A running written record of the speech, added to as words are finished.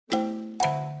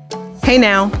Hey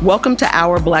now, welcome to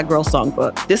Our Black Girl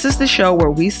Songbook. This is the show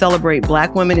where we celebrate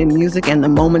Black women in music and the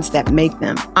moments that make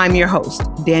them. I'm your host,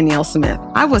 Danielle Smith.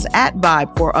 I was at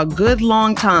Vibe for a good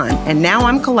long time, and now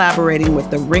I'm collaborating with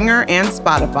The Ringer and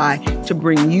Spotify to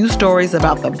bring you stories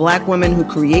about the Black women who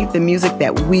create the music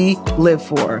that we live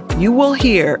for. You will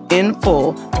hear in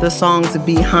full the songs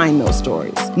behind those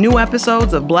stories. New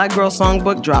episodes of Black Girl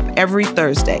Songbook drop every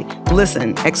Thursday.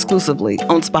 Listen exclusively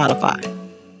on Spotify.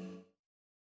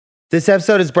 This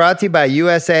episode is brought to you by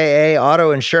USAA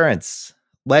Auto Insurance.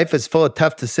 Life is full of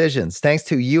tough decisions. Thanks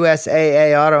to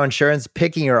USAA Auto Insurance,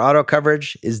 picking your auto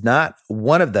coverage is not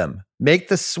one of them. Make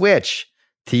the switch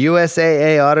to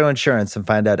USAA Auto Insurance and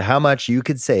find out how much you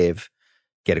could save.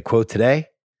 Get a quote today.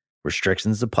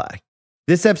 Restrictions apply.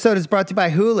 This episode is brought to you by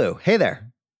Hulu. Hey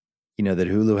there. You know that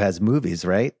Hulu has movies,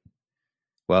 right?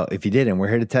 Well, if you didn't, we're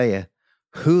here to tell you.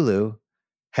 Hulu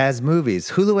has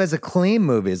movies. Hulu has acclaimed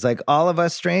movies like All of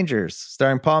Us Strangers,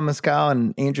 starring Paul Mescal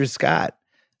and Andrew Scott.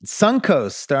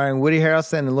 Suncoast, starring Woody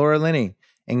Harrelson and Laura Linney.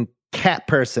 And Cat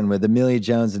Person with Amelia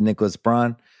Jones and Nicholas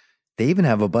Braun. They even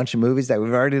have a bunch of movies that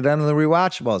we've already done in the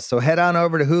rewatchables. So head on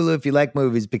over to Hulu if you like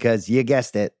movies, because you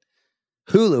guessed it,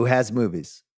 Hulu has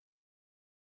movies.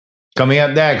 Coming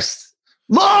up next,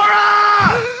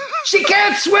 Laura! She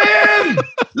can't swim!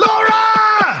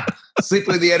 Laura! Sleep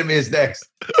with the Enemy is next.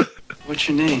 What's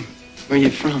your name? Where are you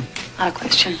from? Odd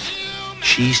question.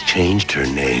 She's changed her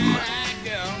name,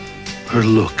 her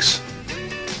looks,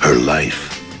 her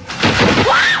life.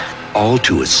 All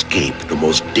to escape the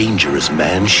most dangerous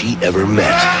man she ever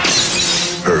met.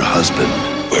 Her husband.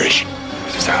 Where is she?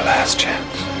 This is our last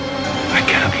chance. I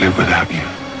can't live without you,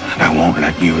 and I won't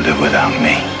let you live without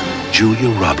me. Julia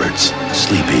Roberts,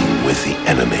 sleeping with the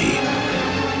enemy.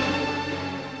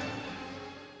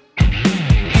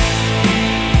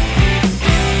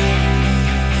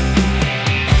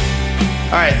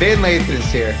 All right, Van Lathan is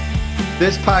here.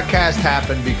 This podcast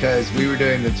happened because we were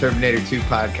doing the Terminator 2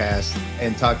 podcast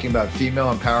and talking about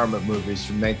female empowerment movies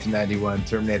from 1991,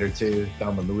 Terminator 2,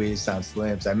 Thelma and Louise, Silence of the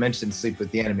Lambs. I mentioned Sleep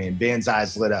with the Enemy, and Van's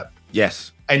eyes lit up.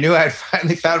 Yes. I knew I'd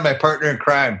finally found my partner in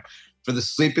crime for the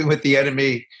Sleeping with the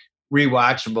Enemy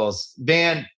rewatchables.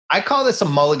 Van, I call this a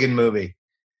mulligan movie.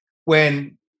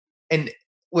 When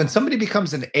somebody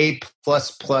becomes an A+++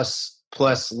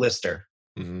 lister,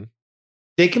 Mm-hmm.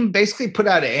 they can basically put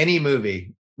out any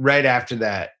movie right after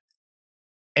that,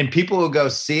 and people will go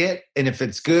see it. And if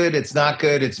it's good, it's not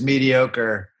good, it's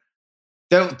mediocre,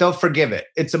 they'll forgive it.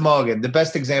 It's a mulligan. The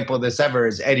best example of this ever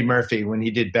is Eddie Murphy when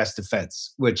he did Best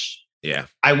Defense, which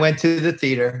I went to the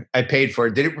theater, I paid for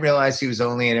it, didn't realize he was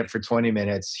only in it for 20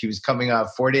 minutes. He was coming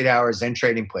off 48 hours and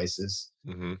Trading Places.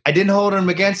 Mm-hmm. I didn't hold him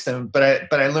against him, but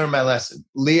I learned my lesson.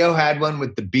 Leo had one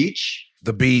with The Beach.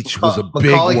 The Beach was a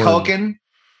big Macaulay one. Culkin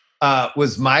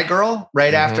was My Girl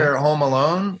right after Home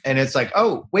Alone. And it's like,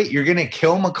 oh, wait, you're going to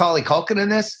kill Macaulay Culkin in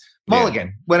this? Mulligan.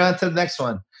 Yeah. Went on to the next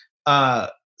one. Sly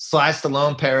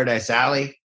Stallone, Paradise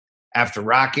Alley after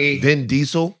Rocky. Vin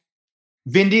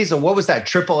Diesel, what was that?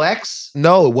 Triple X?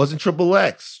 No, it wasn't Triple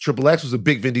X. Triple X was a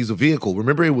big Vin Diesel vehicle.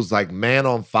 Remember, it was like Man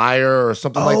on Fire or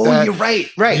something like that. Oh, you're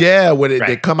right. Yeah, when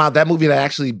they come out, that movie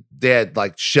they had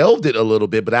like shelved it a little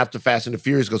bit, but after Fast and the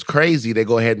Furious goes crazy, they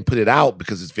go ahead and put it out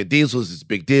because it's Vin Diesel, it's a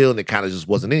big deal, and it kind of just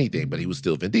wasn't anything, but he was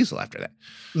still Vin Diesel after that.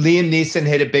 Liam Neeson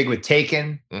hit it big with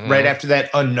Taken. Right after that,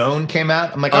 Unknown came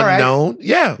out. I'm like, all right. Unknown?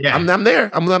 Yeah. I'm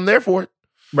there. I'm there for it.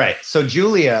 Right. So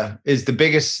Julia is the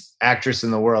biggest actress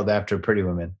in the world after Pretty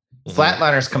Women.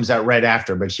 Flatliners comes out right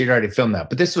after, but she'd already filmed that.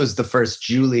 But this was the first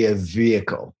Julia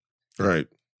vehicle. Right.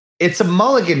 It's a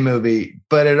mulligan movie,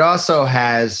 but it also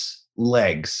has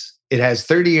legs. It has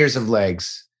 30 years of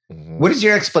legs. What is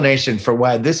your explanation for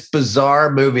why this bizarre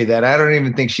movie that I don't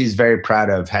even think she's very proud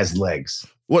of has legs?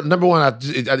 Well, number one,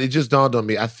 it just dawned on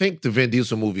me. I think the Vin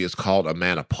Diesel movie is called A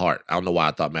Man Apart. I don't know why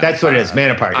I thought Man Apart. That's what it is,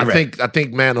 Man Apart. I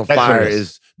think Man on Fire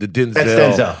is the Denzel.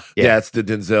 That's Denzel. Yeah, it's the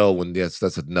Denzel one. Yes,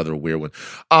 that's another weird one.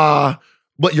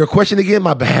 But your question again,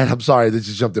 my bad. I'm sorry, this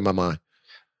just jumped in my mind.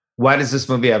 Why does this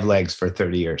movie have legs for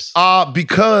 30 years?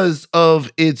 Because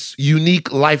of its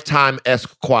unique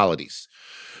Lifetime-esque qualities.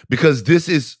 Because this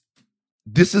is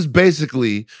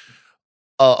basically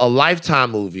a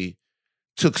Lifetime movie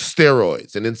took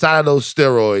steroids, and inside of those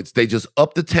steroids, they just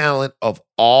upped the talent of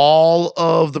all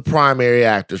of the primary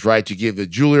actors, right? You give the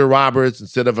Julia Roberts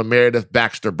instead of a Meredith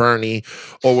Baxter Birney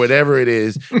or whatever it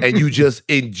is, and you just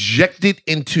inject it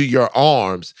into your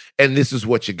arms, and this is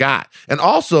what you got. And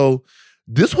also,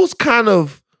 this was kind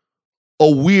of a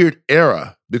weird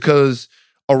era because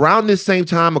around this same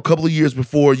time, a couple of years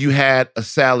before, you had a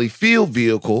Sally Field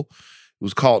vehicle. It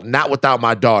was called Not Without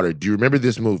My Daughter. Do you remember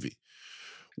this movie?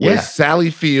 where Yeah. Sally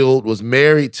Field was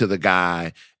married to the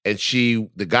guy, and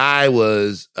the guy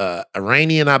was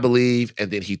Iranian, I believe, and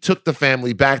then he took the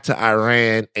family back to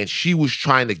Iran, and she was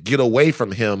trying to get away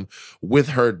from him with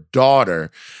her daughter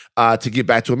to get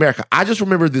back to America. I just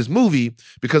remember this movie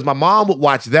because my mom would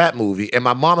watch that movie, and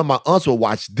my mom and my aunts would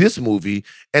watch this movie,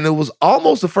 and it was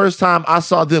almost the first time I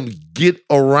saw them get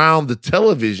around the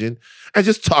television and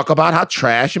just talk about how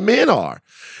trash men are.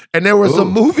 And there were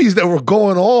some movies that were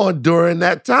going on during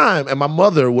that time, and my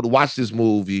mother would watch this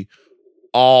movie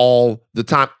all the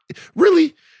time.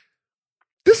 Really,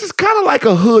 this is kind of like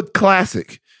a hood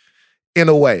classic in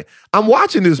a way. I'm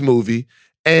watching this movie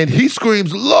and he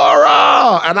screams,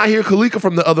 "Laura!" And I hear Kalika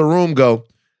from the other room go,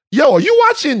 "Yo, are you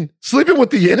watching Sleeping with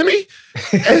the Enemy?"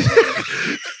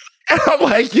 and I'm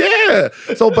like, yeah.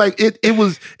 So like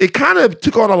it kind of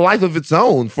took on a life of its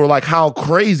own for like how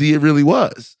crazy it really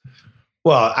was.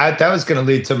 Well, that was going to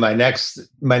lead to my next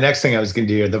thing I was going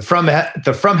to do, the From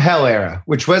Hell era,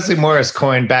 which Wesley Morris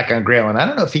coined back on Graylin. I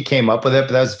don't know if he came up with it,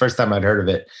 but that was the first time I'd heard of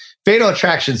it. Fatal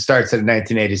Attraction starts in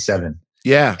 1987.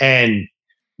 Yeah. And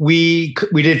we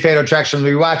did Fatal Attraction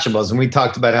rewatchables, and we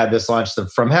talked about how this launched the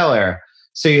From Hell era.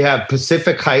 So you have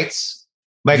Pacific Heights,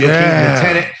 Michael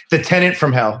Keaton, the tenant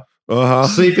from hell,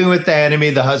 Sleeping with the Enemy,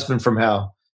 the husband from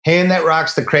hell, Hand That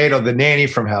Rocks the Cradle, the nanny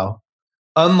from hell,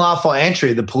 Unlawful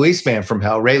Entry, the policeman from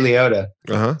hell, Ray Liotta,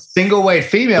 Single White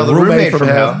Female, the roommate from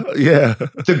hell, yeah,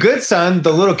 The Good Son,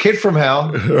 the little kid from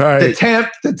hell, right,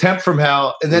 the temp from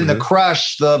hell, and then the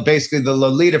crush, basically the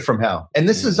Lolita from hell. And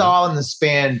this is all in the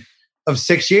span of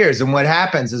 6 years. And what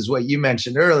happens is what you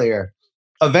mentioned earlier.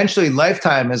 Eventually,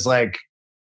 Lifetime is like,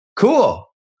 cool,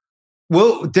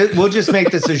 we'll just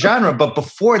make this a genre. But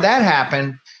before that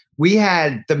happened, we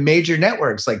had the major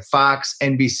networks like Fox,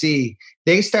 NBC.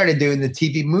 They started doing the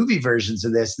TV movie versions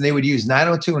of this, and they would use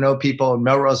 90210 people and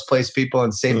Melrose Place people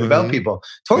and Save the Bell people.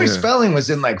 Tori Spelling was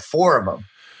in like 4 of them.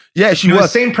 Yeah, she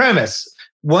was. Same premise.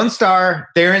 1 star,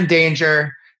 they're in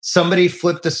danger. Somebody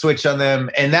flipped the switch on them,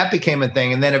 and that became a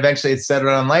thing. And then eventually it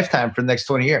settled on Lifetime for the next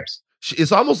 20 years.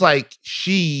 It's almost like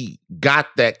she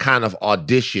got that kind of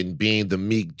audition being the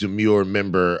meek, demure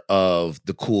member of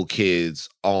the cool kids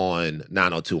on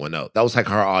 90210. That was like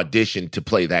her audition to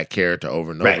play that character over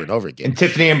and over and over again. And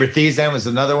Tiffany Amber Thiessen was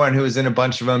another one who was in a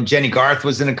bunch of them. Jenny Garth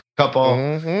was in a couple.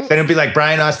 Then it'd be like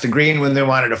Brian Austin Green when they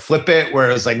wanted to flip it, where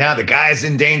it was like, now the guy's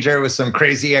in danger with some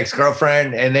crazy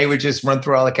ex-girlfriend, and they would just run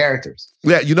through all the characters.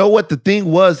 Yeah, you know what the thing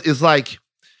was is like,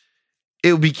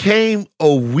 it became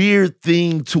a weird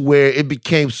thing to where it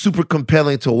became super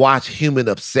compelling to watch human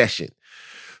obsession,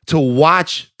 to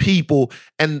watch people.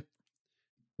 And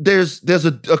there's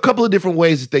a couple of different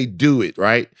ways that they do it,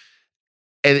 right?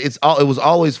 And it was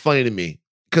always funny to me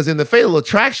because in the Fatal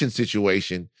Attraction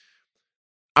situation,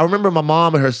 I remember my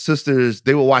mom and her sisters,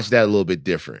 they would watch that a little bit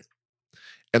different.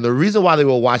 And the reason why they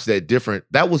would watch that different,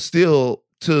 that was still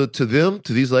to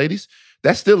these ladies,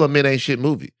 that's still a Men Ain't Shit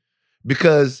movie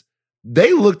because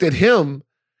they looked at him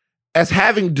as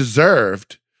having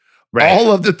deserved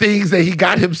all of the things that he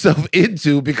got himself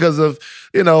into because of,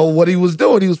 what he was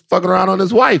doing. He was fucking around on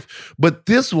his wife. But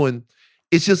this one,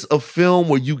 it's just a film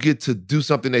where you get to do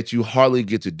something that you hardly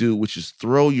get to do, which is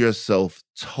throw yourself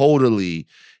totally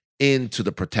into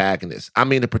the protagonist. I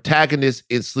mean, the protagonist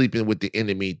in Sleeping with the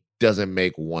Enemy doesn't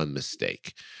make one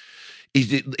mistake.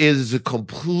 It is a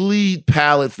complete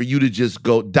palette for you to just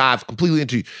go dive completely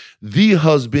into. The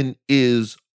husband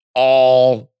is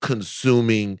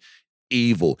all-consuming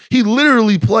evil. He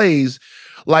literally plays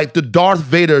like the Darth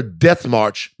Vader death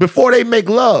march before they make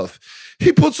love.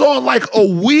 He puts on like a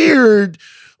weird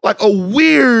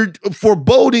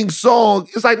foreboding song.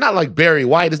 It's like not like Barry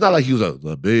White. It's not like he was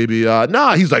a baby.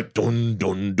 Nah, he's like dun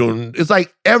dun dun. It's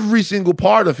like every single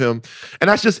part of him, and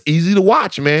that's just easy to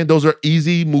watch, man. Those are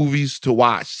easy movies to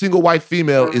watch. Single White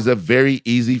Female is a very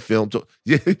easy film to.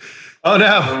 Oh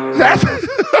no!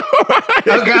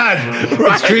 Oh God!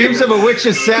 Right. It's Dreams of a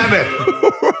Witch's Sabbath.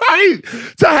 Right,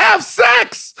 to have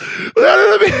sex.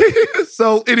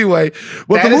 So anyway,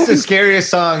 that is the scariest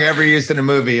song ever used in a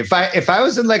movie. If I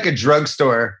was in like a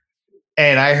drugstore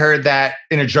and I heard that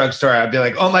in a drugstore, I'd be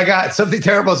like, oh my God, something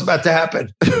terrible is about to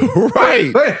happen.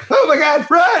 Right. Oh my God,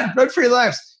 run for your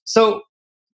lives. So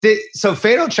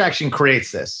Fatal Attraction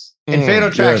creates this. And Fatal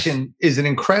Attraction is an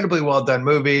incredibly well done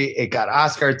movie. It got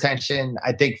Oscar attention.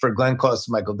 I think for Glenn Close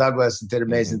and Michael Douglas, it did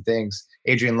amazing things.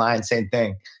 Adrian Lyne, same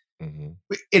thing.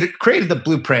 It created the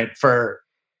blueprint for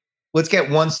let's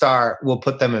get 1 star, we'll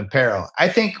put them in peril. I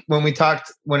think when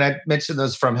I mentioned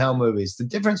those From Hell movies, the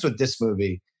difference with this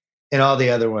movie and all the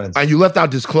other ones. And you left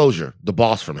out Disclosure, The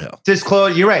Boss from Hell.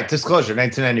 You're right. Disclosure,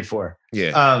 1994.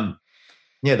 Yeah.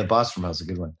 The Boss from Hell is a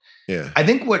good one. Yeah. I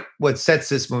think what sets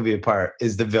this movie apart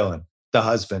is the villain, the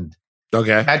husband,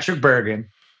 Okay. Patrick Bergin,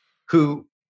 who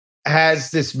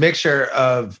has this mixture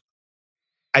of,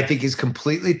 I think he's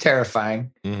completely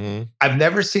terrifying. Mm-hmm. I've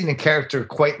never seen a character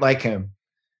quite like him.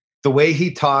 The way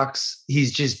he talks,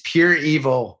 he's just pure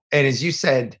evil. And as you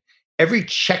said, every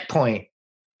checkpoint,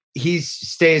 he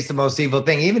stays the most evil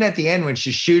thing. Even at the end when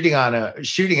she's shooting at him,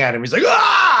 he's like,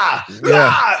 ah!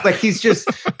 Ah! Like he's just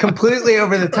completely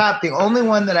over the top. The only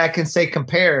one that I can say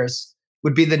compares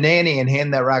would be the nanny in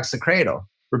Hand That Rocks the Cradle,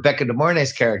 Rebecca De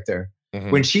Mornay's character.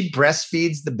 Mm-hmm. When she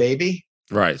breastfeeds the baby,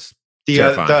 Right.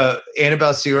 the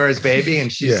Annabelle Ciura's baby,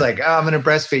 and she's like, "Oh, I'm going to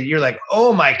breastfeed." You're like,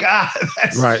 "Oh my god!"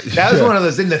 That was one of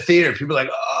those in the theater. People are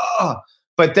like, "Oh!"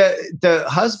 But the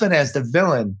husband as the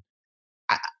villain,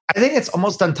 I think it's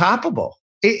almost untoppable.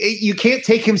 You can't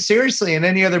take him seriously in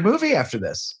any other movie after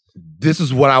this. This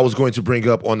is what I was going to bring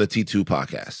up on the T2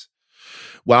 podcast.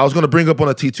 What I was going to bring up on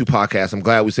the T2 podcast, I'm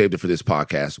glad we saved it for this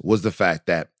podcast, was the fact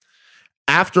that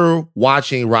after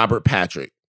watching Robert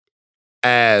Patrick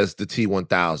as the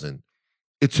T-1000,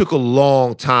 it took a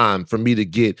long time for me to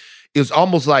get. It was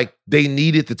almost like they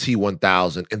needed the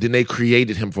T-1000 and then they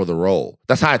created him for the role.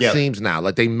 That's how it seems now.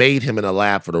 Like they made him in a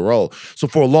lab for the role. So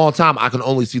for a long time, I can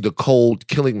only see the cold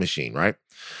killing machine, right?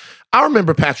 I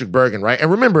remember Patrick Bergin, right? And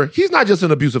remember, he's not just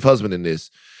an abusive husband in this.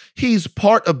 He's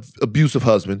part of abusive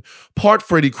husband, part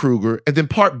Freddy Krueger, and then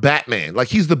part Batman. Like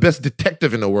he's the best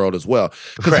detective in the world as well.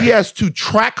 Because he has to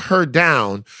track her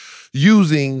down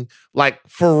using like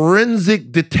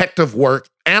forensic detective work,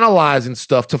 analyzing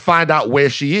stuff to find out where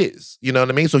she is. You know what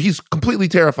I mean? So he's completely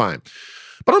terrifying.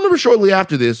 But I remember shortly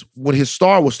after this, when his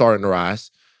star was starting to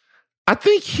rise, I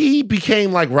think he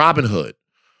became like Robin Hood.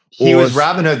 He was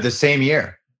Robin Hood the same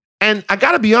year. And I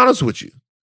got to be honest with you.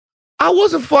 I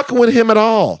wasn't fucking with him at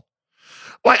all.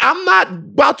 Like, I'm not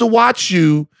about to watch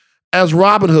you as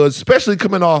Robin Hood, especially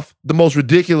coming off the most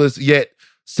ridiculous yet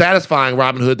satisfying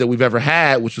Robin Hood that we've ever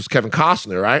had, which was Kevin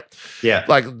Costner, right? Yeah.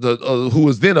 Like, who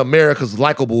was then America's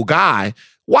likable guy.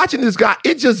 Watching this guy,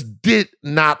 it just did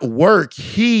not work.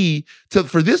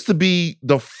 For this to be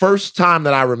the first time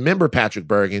that I remember Patrick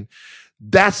Bergin,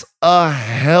 that's a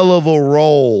hell of a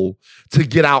role to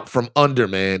get out from under,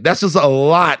 man. That's just a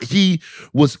lot. He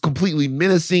was completely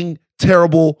menacing,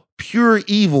 terrible, pure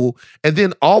evil, and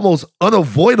then almost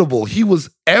unavoidable. He was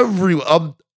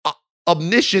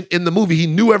omniscient in the movie. He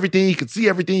knew everything. He could see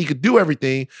everything. He could do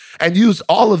everything, and used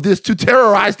all of this to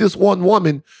terrorize this one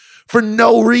woman for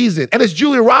no reason. And it's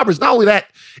Julia Roberts. Not only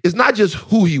that, it's not just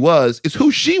who he was, it's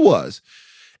who she was.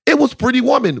 It was Pretty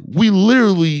Woman. We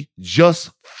literally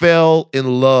just fell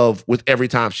in love with every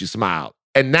time she smiled.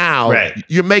 And now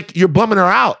you're bumming her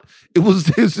out.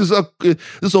 It's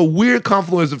just a weird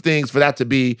confluence of things for that to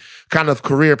be kind of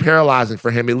career paralyzing for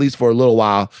him, at least for a little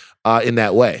while, in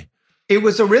that way. It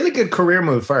was a really good career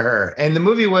move for her. And the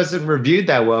movie wasn't reviewed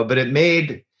that well, but it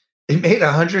made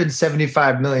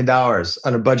 $175 million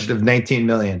on a budget of $19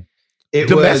 million.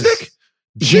 Domestic?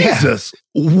 Jesus.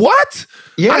 What?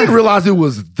 Yeah. I didn't realize it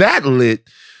was that lit.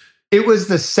 It was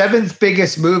the 7th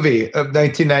biggest movie of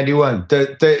 1991.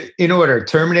 In order: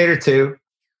 Terminator 2,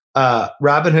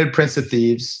 Robin Hood, Prince of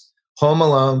Thieves, Home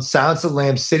Alone, Silence of the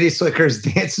Lambs, City Slickers,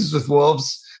 Dances with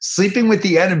Wolves, Sleeping with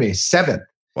the Enemy, 7th.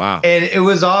 Wow. And it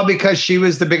was all because she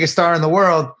was the biggest star in the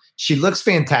world. She looks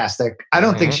fantastic. I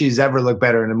don't think she's ever looked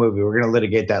better in a movie. We're going to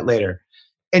litigate that later.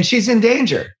 And she's in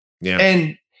danger. Yeah.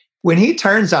 And when he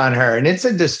turns on her, and it's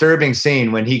a disturbing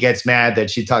scene when he gets mad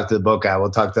that she talked to the boat guy. We'll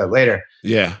talk to that later.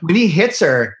 Yeah. When he hits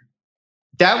her,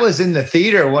 that was in the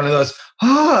theater, one of those,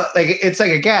 like it's like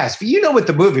a gasp. You know what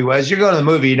the movie was. You're going to the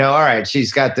movie, you know, all right,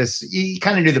 she's got this. You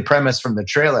kind of knew the premise from the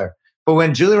trailer. But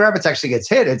when Julia Roberts actually gets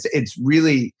hit,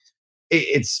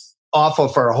 it's awful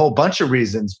for a whole bunch of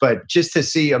reasons. But just to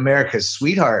see America's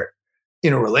sweetheart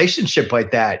in a relationship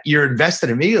like that, you're invested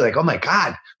immediately. Like, oh my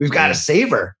God, we've got to save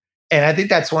her. And I think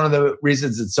that's one of the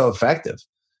reasons it's so effective.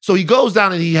 So he goes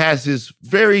down and he has this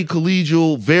very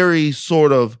collegial, very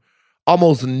sort of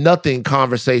almost nothing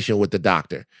conversation with the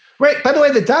doctor. Right. By the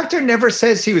way, the doctor never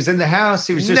says he was in the house.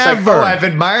 He was just like, oh, I've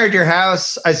admired your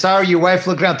house. I saw your wife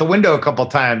looking out the window a couple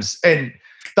of times. And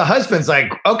the husband's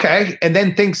like, okay. And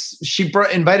then thinks she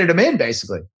invited him in,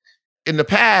 basically. In the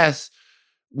past,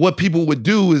 what people would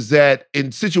do is that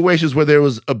in situations where there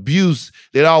was abuse,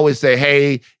 they'd always say,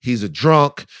 hey, he's a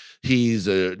drunk. He's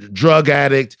a drug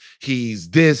addict. He's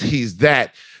this, he's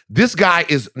that. This guy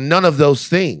is none of those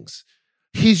things.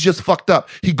 He's just fucked up.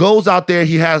 He goes out there.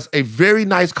 He has a very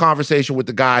nice conversation with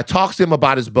the guy, talks to him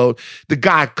about his boat. The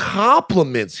guy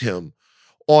compliments him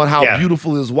on how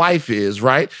beautiful his wife is,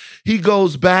 right? He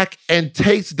goes back and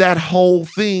takes that whole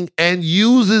thing and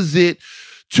uses it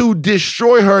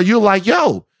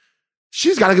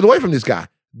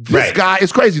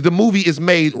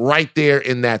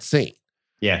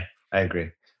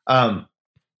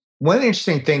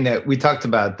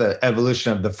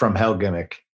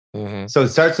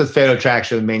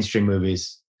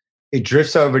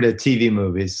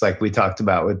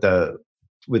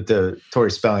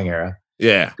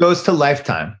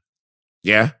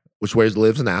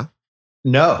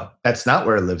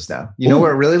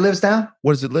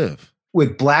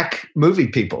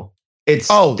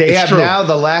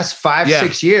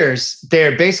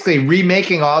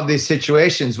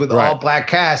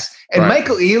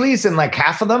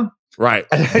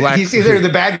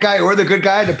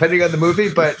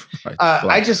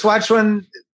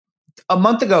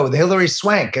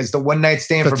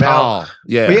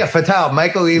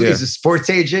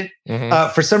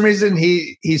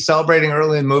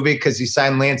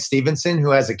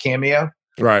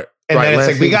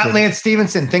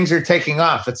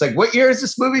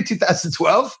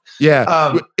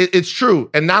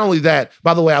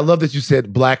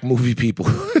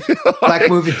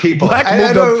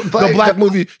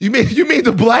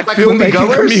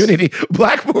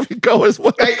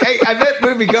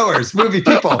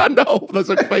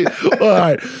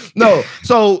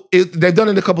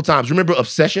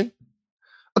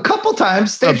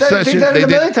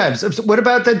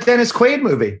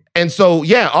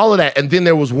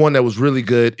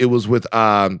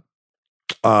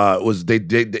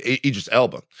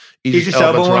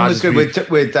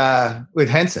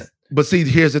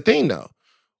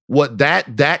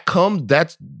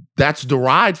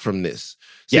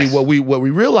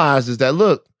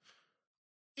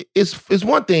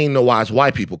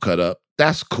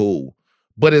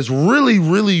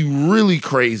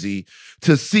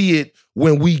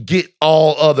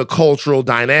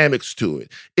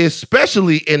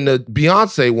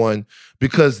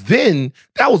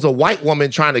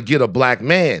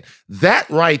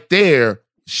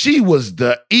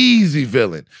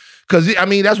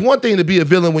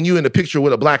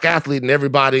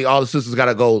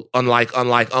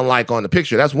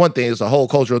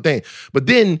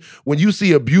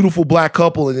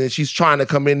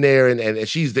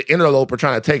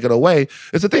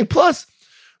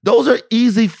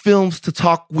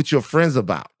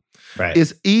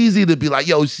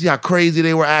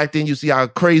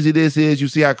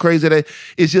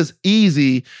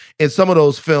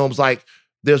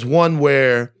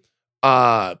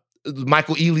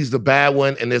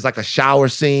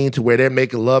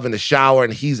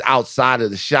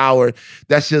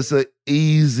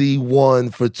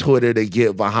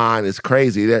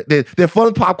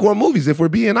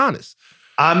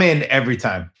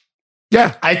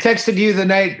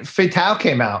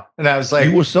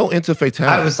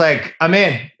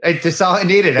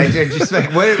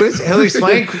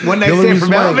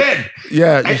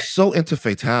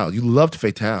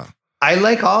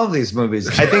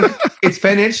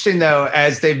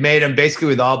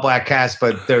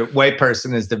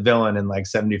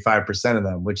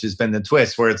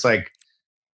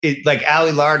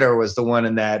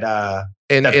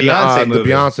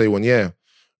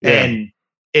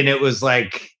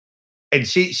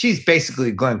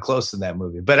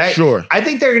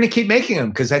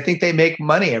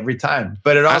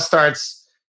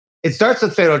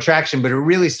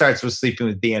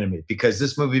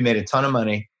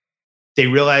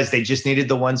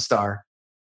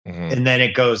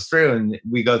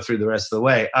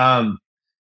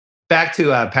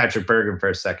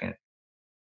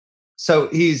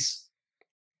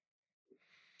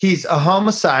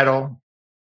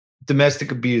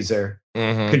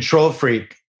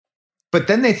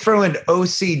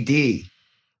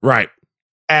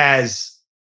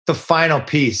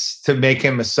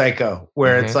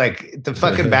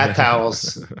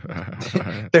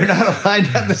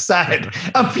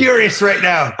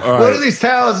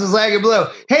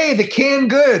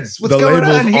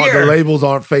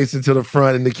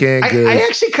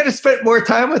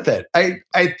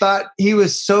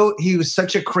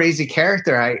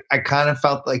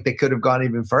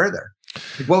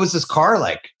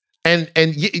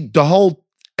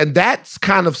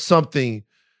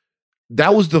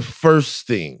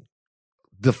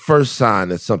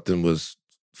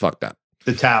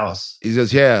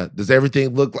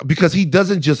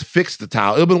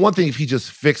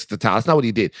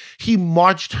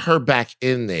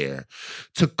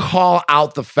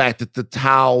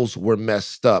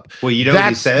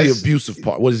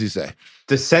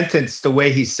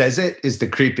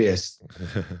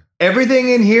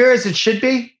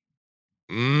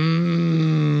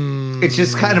It's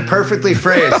just kind of perfectly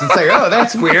phrased. It's like, oh,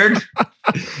 that's weird.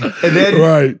 And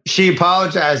then she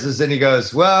apologizes and he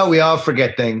goes, well, we all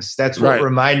forget things. That's what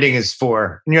reminding is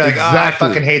for. And you're like, oh, I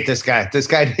fucking hate this guy. This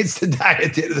guy needs to die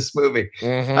at the end of this movie.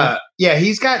 Yeah,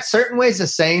 he's got certain ways of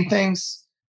saying things.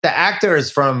 The actor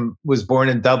was born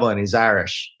in Dublin. He's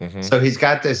Irish. So he's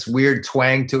got this weird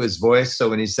twang to his voice. So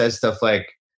when he says stuff like,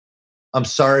 I'm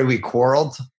sorry we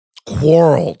quarreled.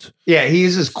 Yeah, he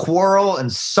uses quarrel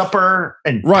and supper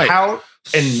and pout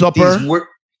and supper.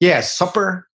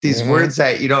 Supper. These words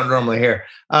that you don't normally hear.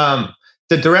 The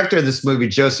director of this movie,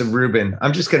 Joseph Rubin,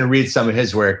 I'm just going to read some of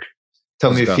his work.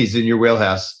 Tell me if he's in your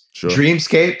wheelhouse. Sure.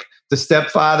 Dreamscape, The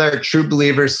Stepfather, True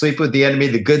Believer, Sleep with the Enemy,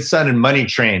 The Good Son, and Money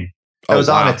Train. That was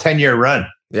on a 10-year run.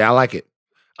 Yeah, I like it.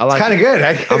 It's kind of good.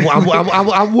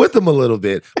 I'm with him a little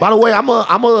bit. By the way, I'm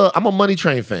a Money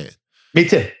Train fan. Me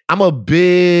too. I'm a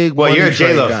big. Well, you're a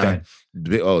J-Lo fan.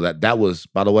 Oh, that was.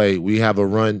 By the way, we have a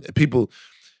run. People.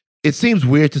 It seems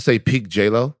weird to say peak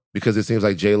J-Lo because it seems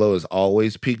like J-Lo is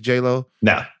always peak J-Lo.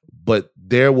 No, but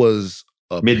there was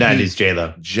a mid-90s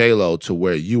J-Lo. J-Lo to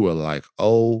where you were like,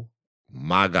 oh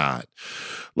my God,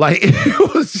 like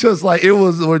it was just like it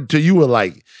was. Or to you were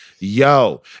like,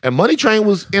 yo, and Money Train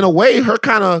was in a way her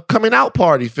kind of coming out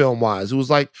party film wise. It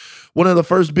was like one of the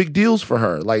first big deals for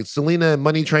her. Like Selena and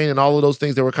Money Train and all of those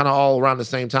things, they were kind of all around the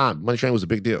same time. Money Train was a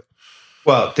big deal.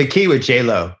 Well, the key with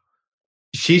J-Lo,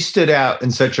 she stood out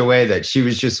in such a way that she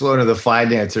was just one of the fly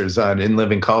dancers on In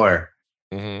Living Color.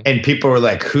 And people were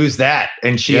like, who's that?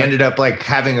 And she ended up like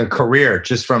having a career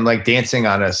just from like dancing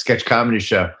on a sketch comedy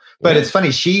show. But it's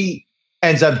funny, she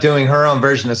ends up doing her own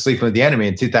version of Sleeping with the Enemy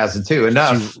in 2002.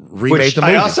 Enough, which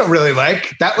I also really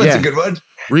like. That was a good one.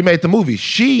 Remade the movie.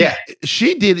 She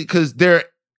did it because there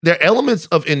are elements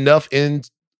of Enough in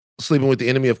Sleeping with the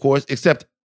Enemy, of course, except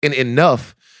in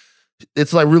Enough,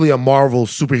 it's like really a Marvel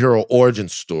superhero origin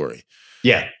story.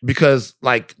 Yeah. Because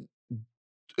like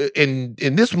in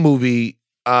this movie,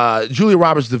 Julia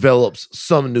Roberts develops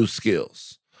some new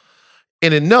skills.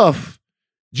 In Enough,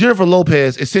 Jennifer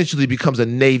Lopez essentially becomes a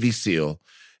Navy SEAL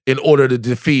in order to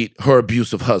defeat her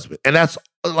abusive husband. And that's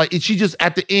like, she just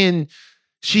at the end,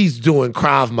 she's doing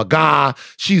Krav Maga.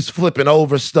 She's flipping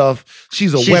over stuff.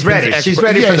 She's weapons expert. She's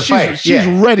ready for the fight. She's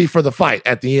ready for the fight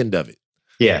at the end of it.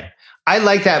 Yeah. I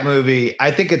like that movie. I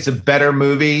think it's a better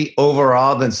movie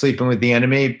overall than Sleeping with the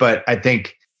Enemy, but I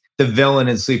think the villain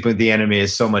in Sleeping with the Enemy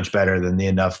is so much better than the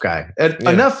Enough guy.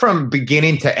 Enough from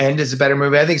beginning to end is a better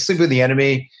movie. I think Sleeping with the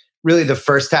Enemy, really the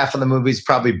first half of the movie is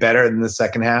probably better than the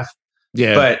second half.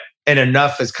 Yeah. And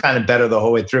Enough is kind of better the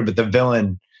whole way through, but the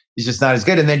villain is just not as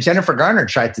good. And then Jennifer Garner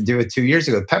tried to do it 2 years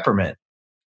ago with Peppermint.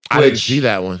 I didn't see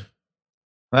that one.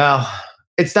 Well,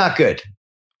 it's not good.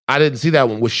 I didn't see that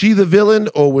one. Was she the villain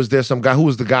or was there some guy? Who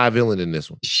was the guy villain in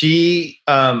this one? She,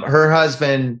 her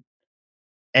husband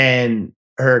and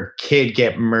her kid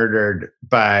get murdered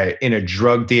in a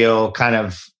drug deal, kind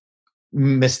of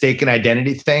mistaken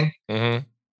identity thing. And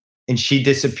she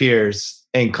disappears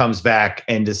and comes back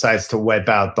and decides to wipe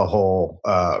out the whole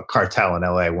cartel in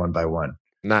LA one by one.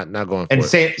 Not going for and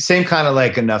it. Same kind of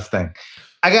like Enough thing.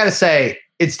 I gotta say,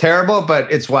 it's terrible, but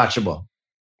it's watchable.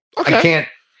 Okay.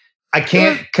 I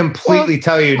can't completely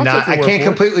tell you not. I can't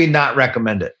completely not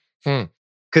recommend it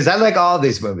because I like all of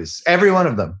these movies, every one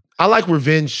of them. I like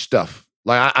revenge stuff.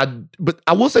 Like but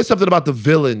I will say something about the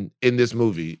villain in this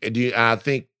movie, and I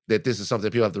think that this is something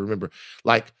people have to remember.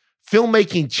 Like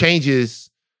filmmaking changes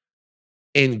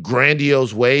in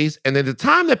grandiose ways, and then the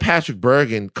time that Patrick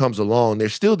Bergin comes along,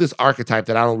 there's still this archetype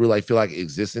that I don't really feel like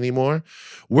exists anymore.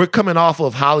 We're coming off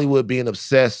of Hollywood being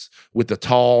obsessed with the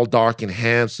tall, dark, and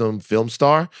handsome film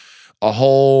star. A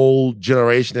whole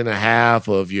generation and a half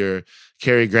of your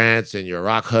Cary Grants and your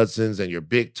Rock Hudsons and your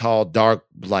big, tall, dark,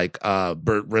 like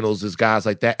Burt Reynolds, guys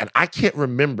like that. And I can't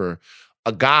remember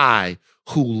a guy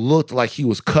who looked like he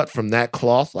was cut from that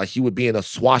cloth, like he would be in a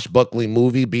swashbuckling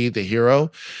movie, be the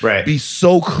hero, right? Be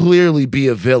so clearly be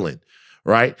a villain,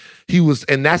 right? He was,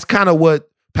 and that's kind of what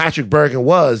Patrick Bergin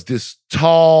was, this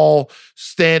tall,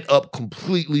 stand up,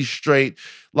 completely straight,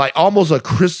 like almost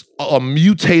a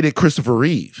mutated Christopher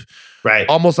Reeve. Right.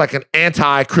 Almost like an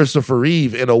anti-Christopher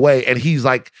Reeve in a way. And he's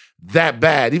like that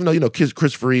bad, even though,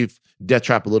 Christopher Reeve, Death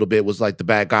Trap a little bit, was like the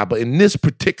bad guy. But in this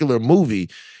particular movie,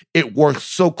 it works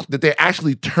so that they're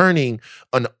actually turning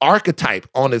an archetype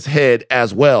on his head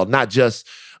as well, not just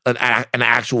an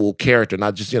actual character,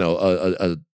 not just,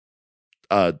 a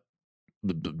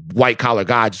white-collar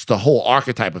guy, just the whole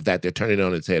archetype of that, they're turning it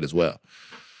on its head as well.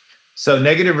 So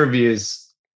negative reviews,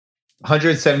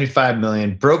 175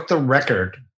 million, broke the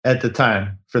record at the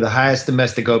time for the highest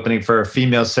domestic opening for a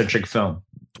female-centric film.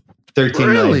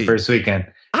 13 million first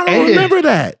weekend. I don't remember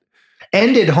that.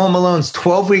 ended Home Alone's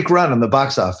 12-week run on the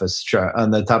box office chart,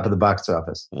 on the top of the box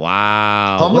office.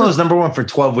 Wow. Home Alone was number one for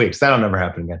 12 weeks. That'll never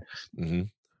happen again. Mm-hmm.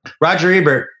 Roger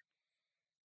Ebert,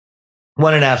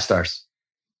 1.5 stars.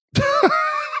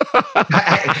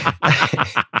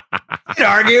 I'd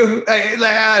argue.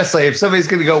 Honestly, if somebody's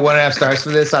going to go 1.5 stars for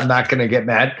this, I'm not going to get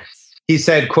mad. He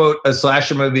said, quote, a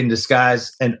slasher movie in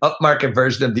disguise, an upmarket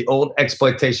version of the old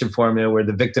exploitation formula where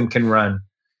the victim can run,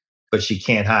 but she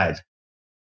can't hide.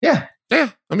 Yeah.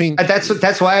 Yeah. I mean,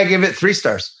 that's why I give it 3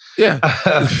 stars. Yeah.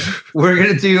 We're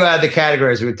going to do the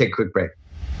categories. We're going to take a quick break.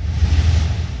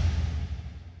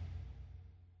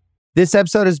 This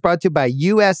episode is brought to you by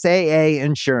USAA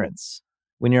Insurance.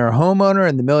 When you're a homeowner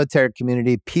in the military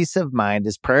community, peace of mind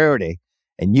is priority,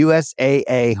 and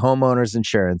USAA Homeowners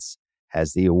Insurance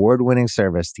has the award-winning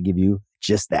service to give you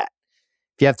just that.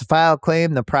 If you have to file a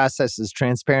claim, the process is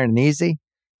transparent and easy.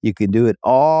 You can do it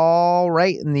all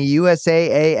right in the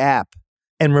USAA app.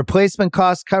 And replacement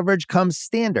cost coverage comes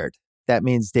standard. That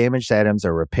means damaged items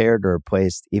are repaired or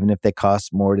replaced even if they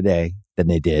cost more today than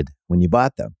they did when you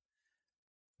bought them,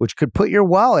 which could put your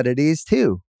wallet at ease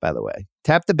too, by the way.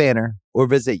 Tap the banner or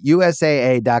visit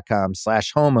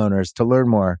usaa.com/homeowners to learn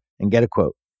more and get a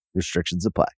quote. Restrictions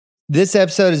apply. This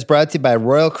episode is brought to you by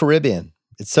Royal Caribbean.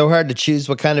 It's so hard to choose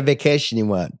what kind of vacation you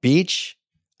want. Beach,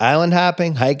 island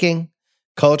hopping, hiking,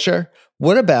 culture.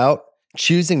 What about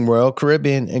choosing Royal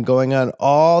Caribbean and going on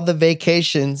all the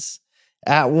vacations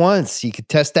at once? You could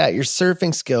test out your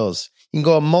surfing skills. You can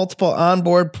go on multiple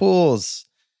onboard pools.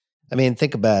 I mean,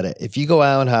 think about it. If you go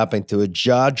island hopping to a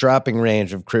jaw-dropping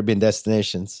range of Caribbean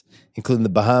destinations, including the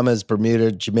Bahamas,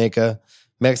 Bermuda, Jamaica,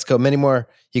 Mexico, many more,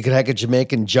 you could hike a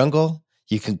Jamaican jungle.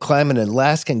 You can climb an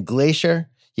Alaskan glacier.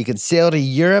 You can sail to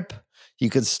Europe. You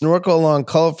can snorkel along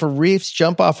colorful reefs,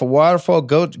 jump off a waterfall,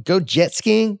 go jet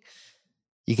skiing.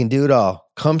 You can do it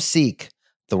all. Come seek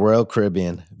the Royal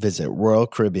Caribbean. Visit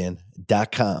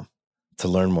royalcaribbean.com to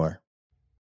learn more.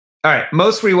 All right,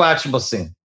 most rewatchable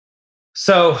scene.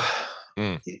 So,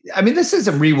 I mean, this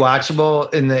isn't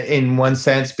rewatchable in one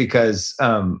sense because,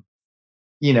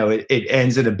 it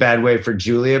ends in a bad way for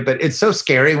Julia, but it's so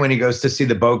scary when he goes to see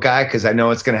the boat guy because I know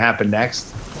what's going to happen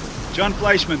next. John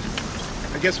Fleischman.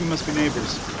 I guess we must be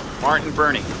neighbors. Martin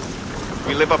Burney.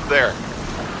 We live up there.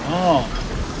 Oh,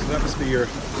 so that must be your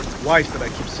wife that I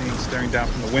keep seeing staring down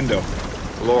from the window.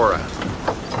 Laura.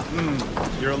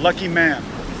 You're a lucky man.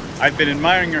 I've been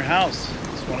admiring your house.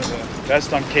 It's one of the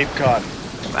best on Cape Cod.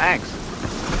 Thanks.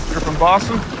 You're from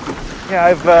Boston? Yeah,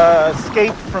 I've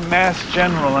escaped from Mass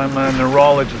General. I'm a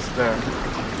neurologist there.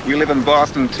 We live in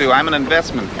Boston, too. I'm an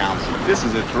investment counselor. This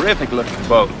is a terrific-looking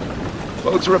boat.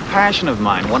 Boats are a passion of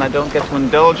mine, one I don't get to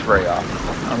indulge very often.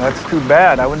 Oh, that's too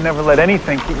bad. I would never let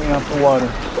anything keep me off the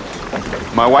water.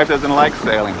 My wife doesn't like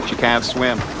sailing. She can't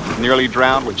swim. Nearly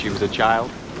drowned when she was a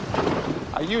child.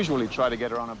 I usually try to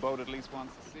get her on a boat at least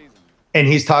once a season. And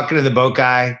he's talking to the boat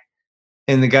guy.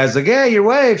 And the guy's like, yeah, your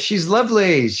wife, she's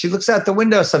lovely. She looks out the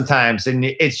window sometimes. And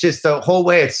it's just the whole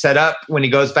way it's set up. When he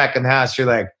goes back in the house, you're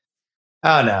like,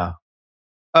 oh, no.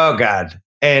 Oh, God.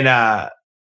 And I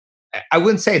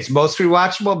wouldn't say it's most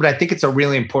rewatchable, but I think it's a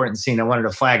really important scene. I wanted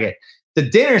to flag it. The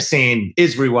dinner scene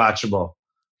is rewatchable.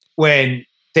 When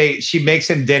she makes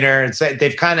him dinner. And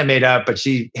they've kind of made up, but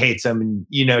she hates him. And,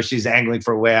 she's angling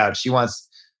for a way out. He wants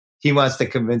to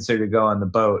convince her to go on the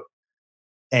boat.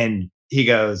 And she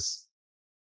goes,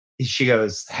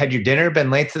 had your dinner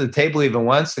been late to the table even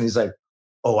once? And he's like,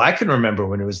 oh, I can remember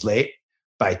when it was late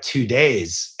by 2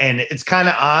 days. And it's kind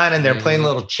of on, and they're playing a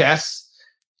little chess.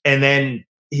 And then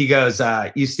he goes,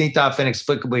 you sneaked off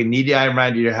inexplicably. Need I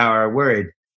remind you how I worried?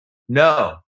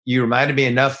 No, you reminded me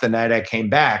enough the night I came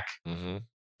back. Mm-hmm.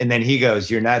 And then he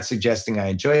goes, you're not suggesting I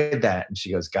enjoyed that. And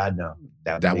she goes, God, no.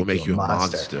 That would make you a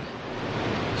monster.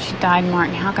 She died,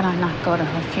 Martin. How can I not go to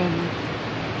her funeral?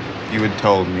 If you had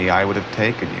told me, I would have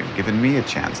taken you, given me a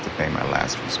chance to pay my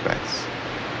last respects.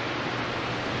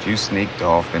 But you sneaked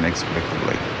off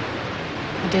inexplicably.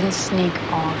 I didn't sneak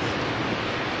off.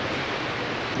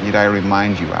 Need I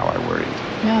remind you how I worried?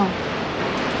 No.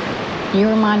 You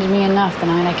reminded me enough the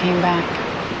night I came back.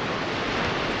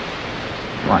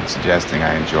 You aren't suggesting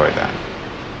I enjoy that.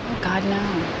 Oh, God, no.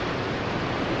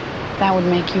 That would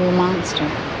make you a monster.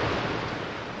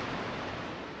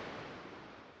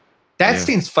 That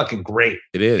scene's fucking great.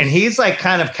 It is. And he's like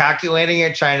kind of calculating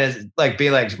it, trying to like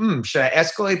be like, should I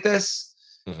escalate this?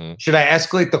 Mm-hmm. Should I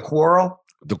escalate the quarrel?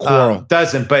 The quarrel.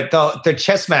 Doesn't, but the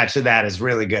chess match of that is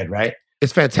really good, right?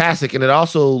 It's fantastic. And it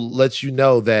also lets you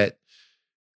know that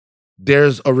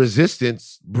there's a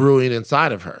resistance brewing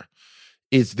inside of her.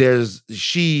 She's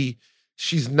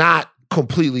not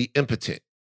completely impotent.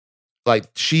 Like,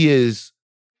 she is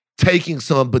taking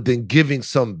some, but then giving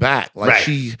some back. Like Right.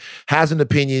 she has an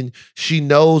opinion. She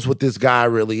knows what this guy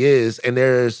really is, and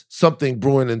there's something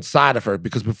brewing inside of her.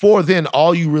 Because before then,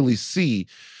 all you really see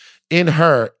in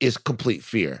her is complete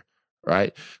fear,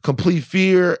 right? Complete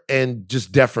fear and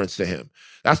just deference to him.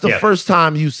 That's the first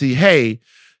time you see, hey,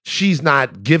 she's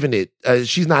not giving it.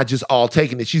 She's not just all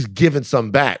taking it. She's giving some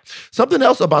back. Something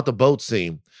else about the boat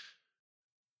scene.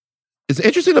 It's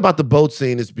interesting about the boat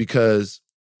scene is because,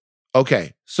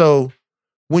 okay, so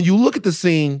when you look at the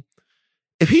scene,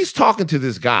 if he's talking to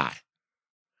this guy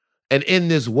and in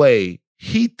this way,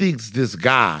 he thinks this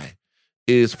guy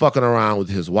is fucking around with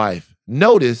his wife,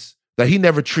 notice that he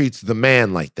never treats the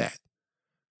man like that,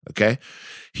 okay?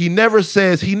 He never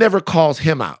calls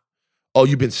him out. Oh,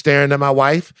 you've been staring at my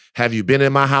wife? Have you been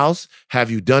in my house? Have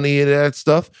you done any of that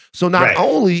stuff? So not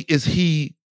only is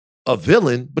he a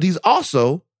villain, but he's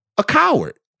also a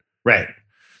coward. Right.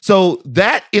 So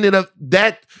that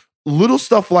that little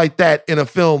stuff like that in a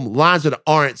film, lines that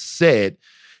aren't said,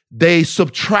 they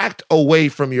subtract away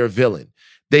from your villain.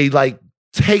 They like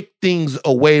take things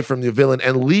away from the villain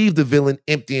and leave the villain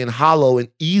empty and hollow and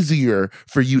easier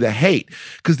for you to hate.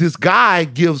 Because this guy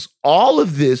gives all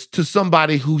of this to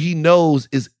somebody who he knows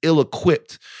is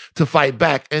ill-equipped to fight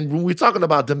back. And when we're talking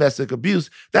about domestic abuse,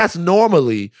 that's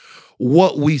normally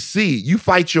what we see. You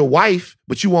fight your wife,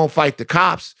 but you won't fight the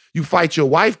cops. You fight your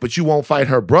wife, but you won't fight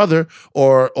her brother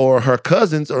or her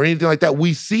cousins or anything like that.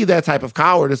 We see that type of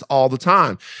cowardice all the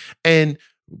time. And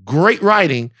great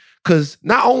writing, because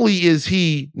not only is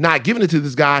he not giving it to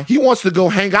this guy, he wants to go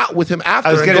hang out with him after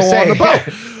and go on the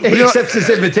boat. He accepts his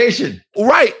invitation.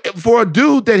 Right. For a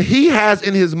dude that he has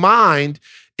in his mind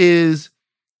is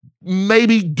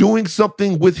maybe doing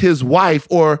something with his wife,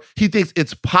 or he thinks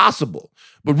it's possible.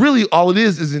 But really all it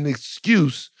is an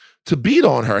excuse to beat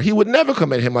on her. He would never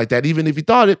come at him like that, even if he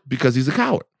thought it, because he's a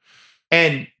coward.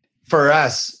 And for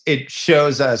us, it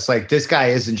shows us like this guy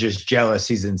isn't just jealous,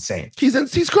 he's insane.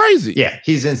 He's crazy. Yeah,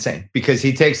 he's insane because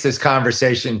he takes this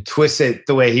conversation, twists it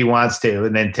the way he wants to,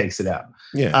 and then takes it out.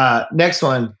 Yeah. Next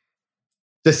one,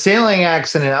 the sailing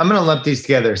accident. I'm going to lump these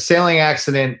together. Sailing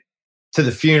accident to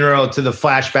the funeral to the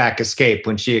flashback escape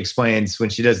when she explains, when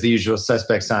she does the usual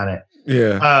suspects on it.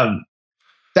 Yeah.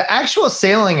 The actual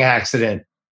sailing accident,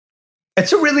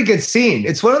 it's a really good scene.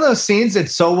 It's one of those scenes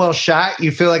that's so well shot,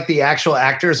 you feel like the actual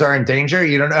actors are in danger.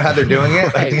 You don't know how they're doing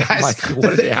it. Like the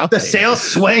guys, the sails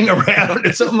swaying around.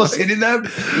 It's almost hitting them.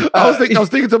 I was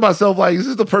thinking to myself, like, is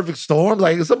this the perfect storm?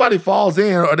 Like, if somebody falls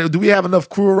in, or do we have enough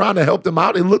crew around to help them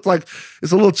out? It looked like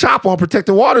it's a little chop on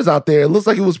protected waters out there. It looks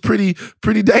like it was pretty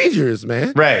dangerous,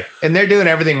 man. Right. And they're doing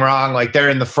everything wrong. Like they're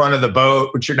in the front of the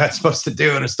boat, which you're not supposed to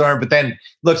do in a storm, but then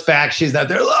looks back, she's not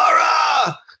there. Laura!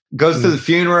 Goes to the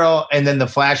funeral and then the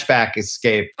flashback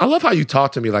escape. I love how you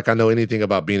talk to me like I know anything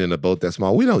about being in a boat that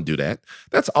small. We don't do that.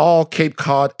 That's all Cape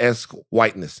Cod-esque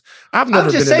whiteness. I've never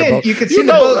I'm just been in a saying, boat. you can see the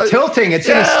boat tilting. It's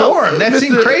in a storm. That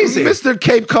seemed crazy. Mr.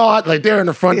 Cape Cod, like they're in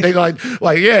the front. They like,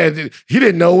 yeah, he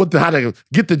didn't know how to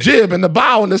get the jib and the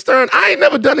bow and the stern. I ain't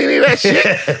never done any of that shit.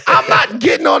 I'm not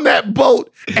getting on that boat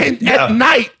at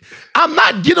night. I'm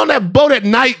not getting on that boat at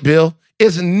night, Bill.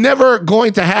 It's never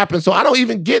going to happen. So I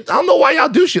don't know why y'all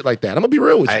do shit like that. I'm gonna be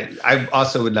real with you. I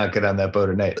also would not get on that boat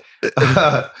at night.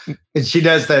 And she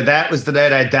does that was the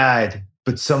night I died,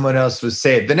 but someone else was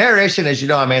saved. The narration, as you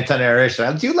know, I'm anti-narration.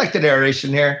 I do like the narration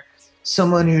here.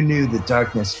 Someone who knew the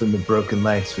darkness from the broken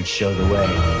lights would show the way.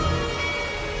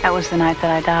 That was the night that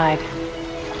I died,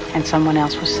 and someone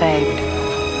else was saved.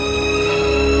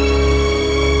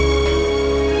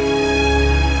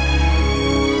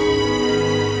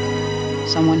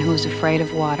 Someone who was afraid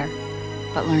of water,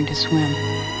 but learned to swim.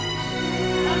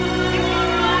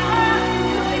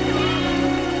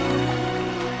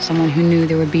 Someone who knew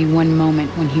there would be one moment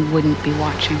when he wouldn't be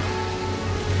watching.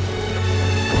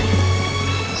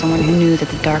 Someone who knew that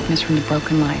the darkness from the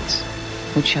broken lights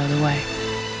would show the way.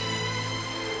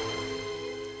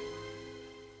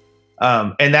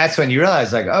 And that's when you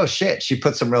realize, like, oh shit, she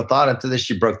put some real thought into this.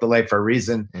 She broke the light for a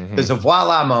reason. Mm-hmm. There's a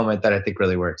voila moment that I think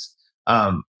really works.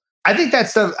 I think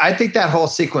that whole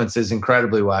sequence is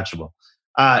incredibly watchable.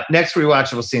 Next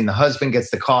rewatchable scene, the husband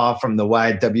gets the call from the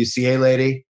YWCA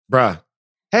lady. Bruh.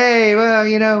 Hey,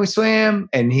 well, we swim.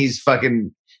 And he's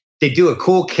they do a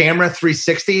cool camera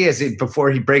 360 before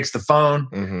he breaks the phone,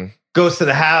 mm-hmm. goes to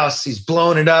the house, he's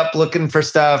blowing it up, looking for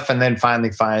stuff, and then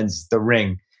finally finds the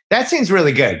ring. That scene's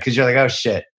really good because you're like, oh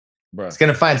shit, Bruh. He's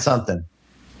going to find something.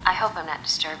 I hope I'm not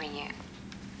disturbing you.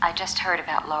 I just heard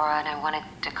about Laura, and I wanted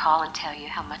to call and tell you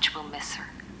how much we'll miss her.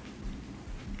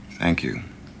 Thank you.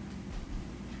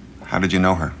 How did you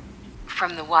know her?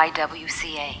 From the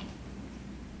YWCA.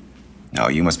 No,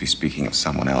 you must be speaking of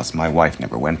someone else. My wife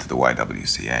never went to the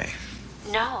YWCA.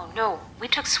 No. We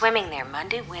took swimming there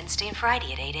Monday, Wednesday, and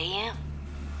Friday at 8 a.m.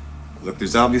 Look,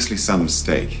 there's obviously some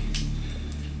mistake.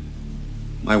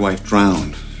 My wife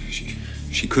drowned.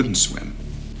 She couldn't swim.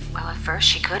 Well, at first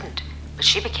she couldn't, but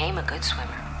she became a good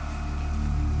swimmer.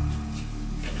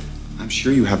 I'm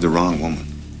sure you have the wrong woman.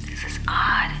 This is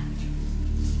odd.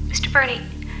 Mr. Bernie,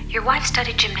 your wife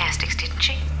studied gymnastics, didn't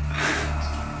she?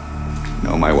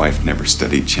 No, my wife never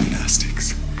studied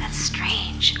gymnastics. That's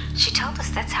strange. She told us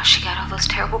that's how she got all those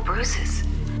terrible bruises.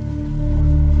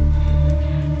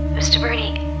 Mr.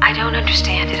 Bernie, I don't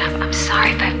understand it. I'm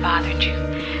sorry if I've bothered you.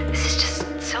 This is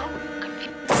just so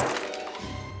confusing.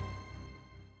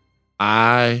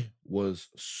 I was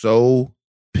so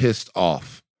pissed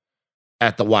off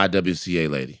at the YWCA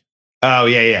lady. Oh,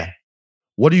 yeah.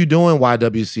 What are you doing,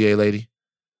 YWCA lady?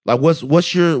 Like, what's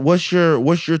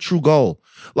your true goal?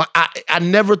 Like, I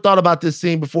never thought about this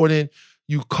scene before then.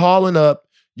 You calling up,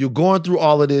 you're going through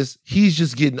all of this. He's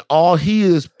just getting he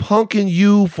is punking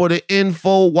you for the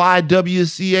info,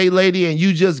 YWCA lady, and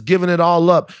you just giving it all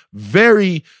up.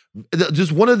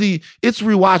 Just one of it's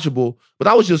rewatchable, but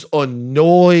I was just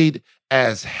annoyed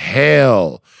as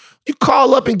hell. You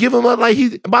call up and give him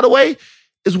by the way,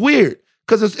 it's weird.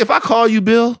 Because if I call you,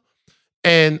 Bill,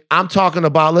 and let's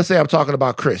say I'm talking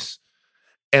about Chris,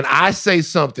 and I say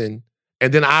something,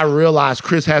 and then I realize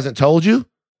Chris hasn't told you,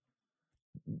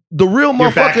 the real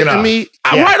motherfucker in me,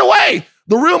 right away,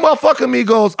 the real motherfucker in me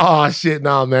goes, oh shit,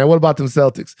 nah, man, what about them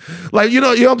Celtics? Like, you know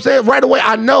what I'm saying? Right away,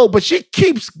 I know, but she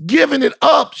keeps giving it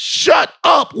up. Shut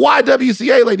up,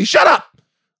 YWCA lady, shut up.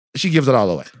 She gives it all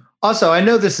away. Also, I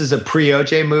know this is a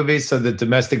pre-OJ movie, so the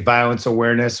domestic violence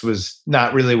awareness was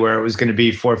not really where it was going to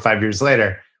be 4 or 5 years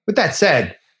later. With that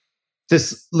said,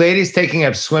 this lady's taking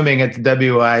up swimming at the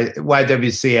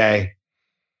YWCA,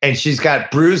 and she's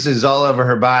got bruises all over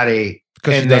her body.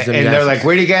 And they're like,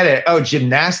 where do you get it? Oh,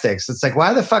 gymnastics. It's like,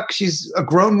 why the fuck? She's a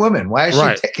grown woman. Why is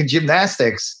she taking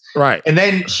gymnastics? Right. And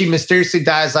then she mysteriously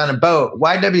dies on a boat.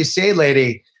 YWCA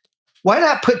lady, why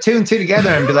not put two and two together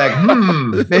and be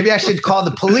like, maybe I should call the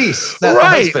police. That's the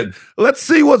husband. Let's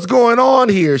see what's going on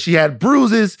here. She had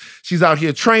bruises. She's out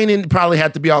here training. Probably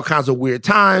had to be all kinds of weird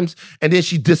times. And then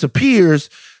she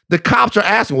disappears. The cops are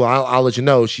asking, well, I'll let you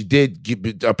know, she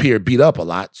did appear beat up a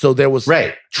lot. So there was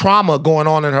trauma going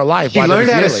on in her life. She learned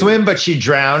how to swim, but she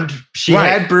drowned. She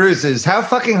had bruises. How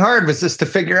fucking hard was this to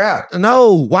figure out?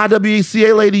 No,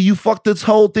 YWCA lady, you fucked this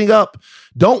whole thing up.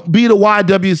 Don't be the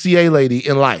YWCA lady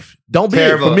in life. Don't be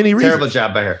it for many reasons. Terrible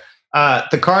job by her.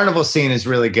 The carnival scene is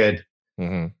really good.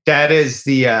 Mm-hmm. That is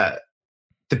the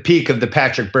peak of the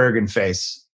Patrick Bergen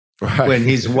face when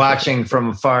he's watching from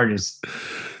afar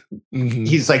and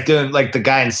he's like doing like the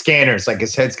guy in Scanners, like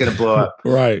his head's gonna blow up.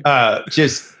 Right.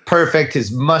 Just perfect.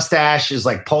 His mustache is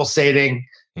like pulsating.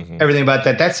 Mm-hmm. Everything about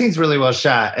that. That scene's really well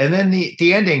shot. And then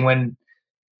the ending when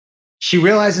she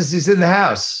realizes he's in the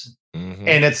house,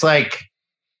 and it's like,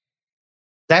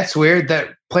 that's weird. That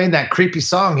playing that creepy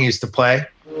song he used to play.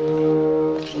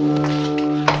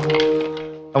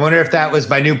 I wonder if that was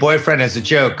my new boyfriend as a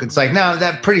joke. It's like, no,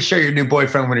 I'm pretty sure your new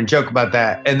boyfriend wouldn't joke about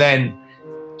that. And then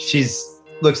she's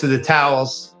looks at the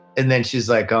towels, and then she's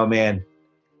like, oh man,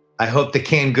 I hope the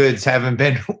canned goods haven't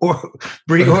been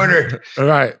reordered.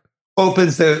 Right.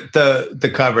 Opens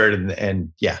the cupboard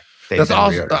and yeah. That's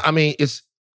awesome. I mean, it's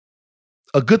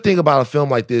a good thing about a film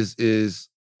like this is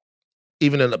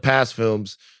even in the past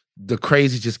films, the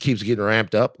crazy just keeps getting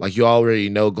ramped up. Like you already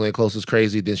know Glenn Close is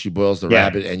crazy, then she boils the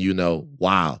rabbit and you know,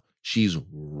 wow, she's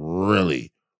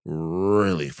really,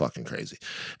 really fucking crazy.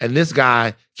 And this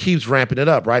guy keeps ramping it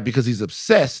up, right? Because he's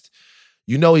obsessed.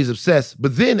 You know he's obsessed.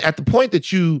 But then at the point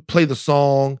that you play the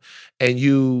song and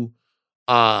you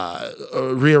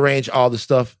rearrange all the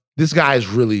stuff, this guy is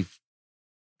really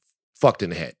fucked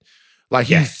in the head. Like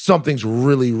something's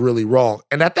really, really wrong.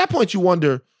 And at that point you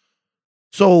wonder,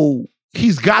 so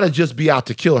he's got to just be out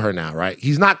to kill her now, right?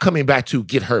 He's not coming back to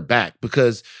get her back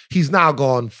because he's now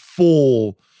gone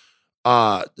full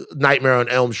Nightmare on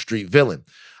Elm Street villain.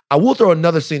 I will throw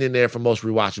another scene in there for most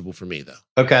rewatchable for me, though.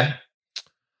 Okay.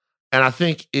 And I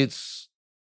think it's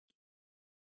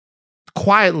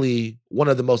quietly one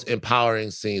of the most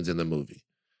empowering scenes in the movie,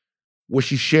 where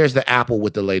she shares the apple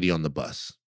with the lady on the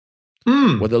bus,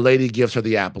 where the lady gives her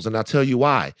the apples. And I'll tell you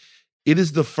why. It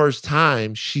is the first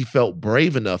time she felt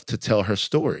brave enough to tell her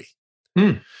story.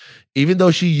 Even though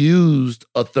she used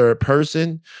a third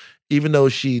person, even though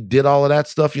she did all of that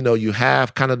stuff, you know, you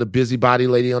have kind of the busybody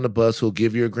lady on the bus who'll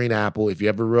give you a green apple. If you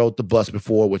ever rode the bus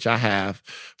before, which I have,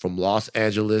 from Los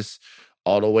Angeles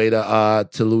all the way to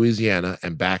Louisiana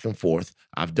and back and forth.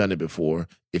 I've done it before.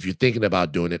 If you're thinking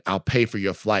about doing it, I'll pay for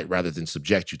your flight rather than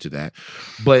subject you to that.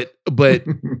 But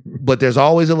there's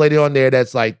always a lady on there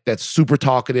that's super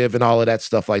talkative and all of that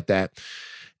stuff like that.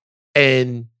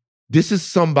 And this is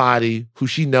somebody who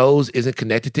she knows isn't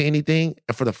connected to anything.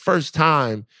 And for the first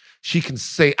time, she can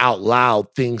say out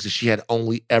loud things that she had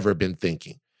only ever been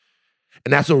thinking.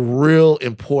 And that's a real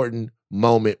important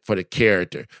moment for the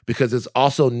character, because it's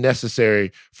also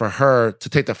necessary for her to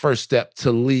take the first step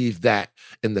to leave that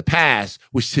in the past,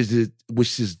 which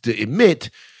is to admit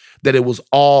that it was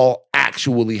all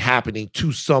actually happening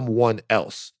to someone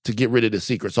else, to get rid of the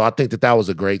secret. So I think that was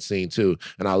a great scene too,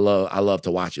 and I love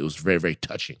to watch it. It was very, very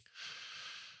touching.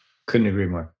 Couldn't agree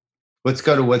more. Let's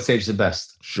go to what saves the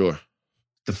best. Sure.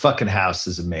 The fucking house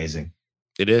is amazing.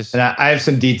 It is. And I have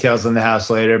some details on the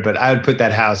house later, but I would put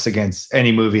that house against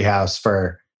any movie house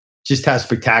for just how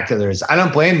spectacular it is. I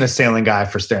don't blame the sailing guy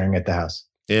for staring at the house.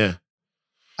 Yeah.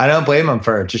 I don't blame him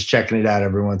for just checking it out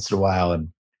every once in a while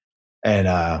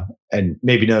and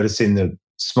maybe noticing the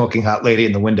smoking hot lady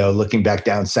in the window looking back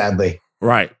down sadly.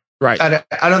 Right. I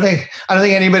don't think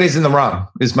anybody's in the wrong,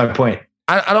 is my point.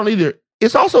 I don't either.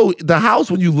 It's also the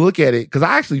house, when you look at it, because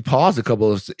I actually paused a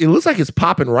couple of, it looks like it's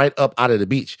popping right up out of the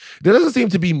beach. There doesn't seem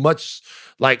to be much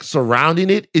like surrounding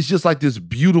it. It's just like this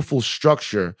beautiful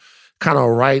structure kind of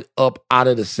right up out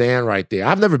of the sand right there.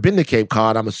 I've never been to Cape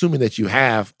Cod. I'm assuming that you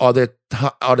have. Are they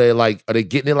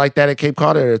getting it like that at Cape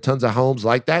Cod? Are there tons of homes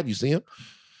like that? You see them?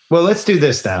 Well, let's do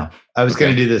this now. I was going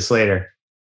to do this later.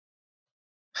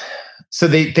 So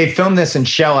they filmed this in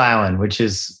Shell Island, which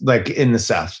is like in the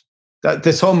South.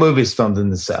 This whole movie is filmed in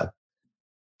the South.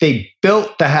 They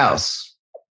built the house.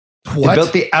 What? They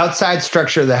built the outside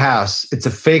structure of the house. It's a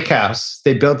fake house.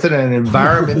 They built it in an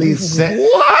environmentally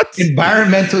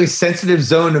sensitive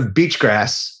zone of beach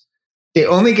grass. They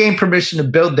only gained permission to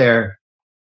build there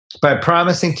by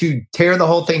promising to tear the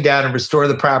whole thing down and restore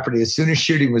the property as soon as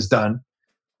shooting was done,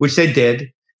 which they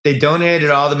did. They donated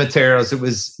all the materials. It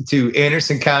was to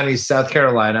Anderson County, South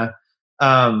Carolina.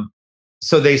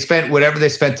 So they spent whatever they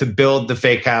spent to build the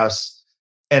fake house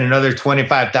and another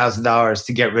 $25,000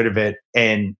 to get rid of it.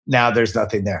 And now there's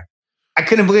nothing there. I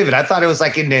couldn't believe it. I thought it was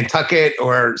like in Nantucket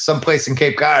or someplace in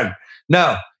Cape Cod.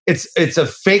 No, it's a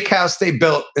fake house they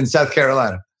built in South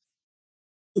Carolina.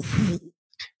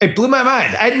 It blew my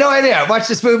mind. I had no idea. I watched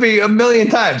this movie a million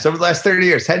times over the last 30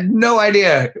 years. Had no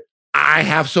idea. I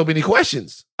have so many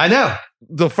questions. I know.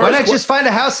 Why not just find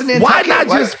a house in Nantucket? Why not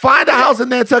just find a house in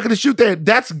Nantucket and shoot there?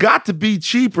 That's got to be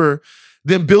cheaper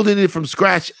than building it from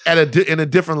scratch in a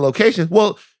different location.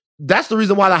 Well, that's the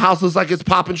reason why the house looks like it's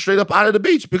popping straight up out of the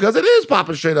beach, because it is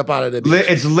popping straight up out of the beach.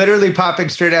 It's literally popping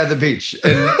straight out of the beach.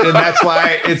 And that's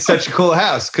why it's such a cool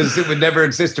house, because it would never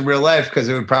exist in real life, because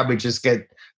it would probably just get,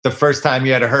 the first time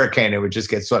you had a hurricane, it would just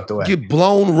get swept away. Get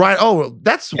blown right over.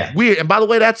 That's weird. And by the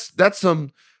way, that's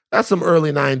some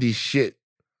early 90s shit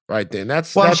right there.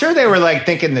 I'm sure they were like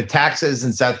thinking the taxes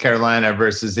in South Carolina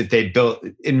versus if they built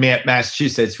in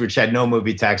Massachusetts, which had no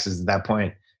movie taxes at that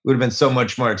point, it would have been so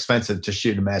much more expensive to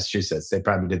shoot in Massachusetts. They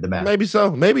probably did the math. Maybe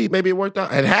so. Maybe it worked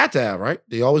out. It had to have, right?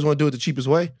 They always want to do it the cheapest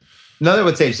way. Another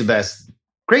what saves the best.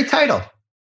 Great title.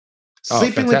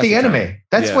 Sleeping with the Enemy. Title.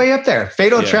 That's way up there.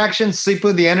 Fatal Attraction, Sleeping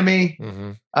with the Enemy.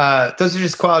 Mm-hmm. Those are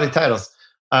just quality titles.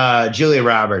 Julia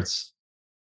Roberts.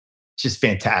 Just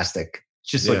fantastic.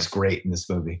 Just looks great in this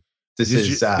movie. This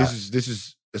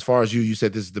is as far as you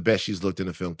said this is the best she's looked in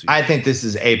a film too. I think this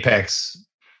is apex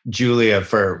Julia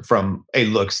from a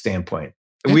look standpoint.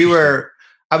 I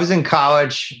was in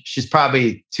college. She's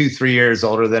probably 2-3 years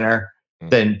older than her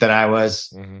than I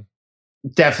was. Mm-hmm.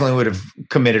 Definitely would have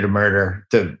committed a murder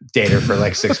to date her for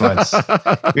like 6 months.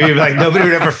 You'd be like, nobody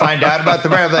would ever find out about the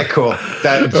murder. I'm like, cool.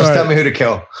 Tell me who to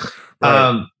kill.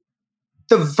 Right.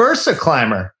 The Versa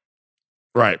Climber.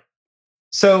 Right.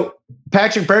 So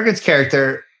Patrick Bergen's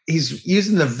character, he's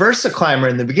using the Versa Climber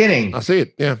in the beginning. I see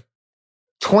it. Yeah.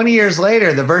 20 years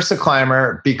later, the Versa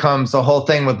Climber becomes the whole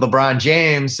thing with LeBron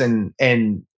James and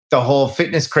the whole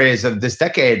fitness craze of this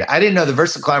decade. I didn't know the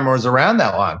Versa Climber was around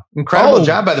that long. Incredible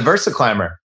job by the Versa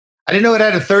Climber. I didn't know it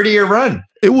had a 30-year run.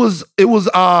 It was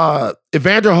Evander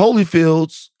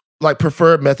Holyfield's like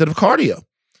preferred method of cardio.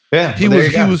 Yeah, he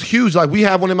was huge. Like we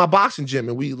have one in my boxing gym,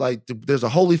 and there's a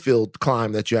Holyfield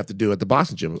climb that you have to do at the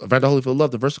boxing gym. Evander Holyfield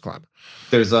loved the Versa Climber.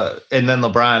 And then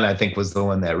LeBron, I think, was the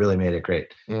one that really made it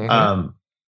great. Mm-hmm.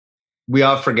 We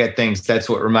all forget things. That's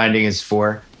what reminding is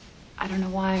for. I don't know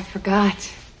why I forgot.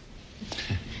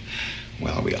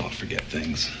 Well, we all forget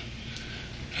things.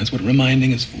 That's what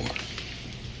reminding is for.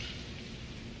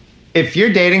 If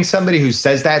you're dating somebody who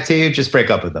says that to you, just break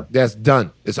up with them. That's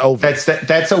done. It's over.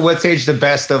 That's a what's age the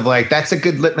best of like, that's a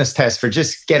good litmus test for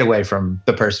just get away from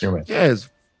the person you're with. Yeah, it's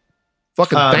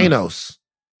fucking Thanos.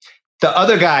 The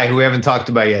other guy who we haven't talked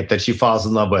about yet that she falls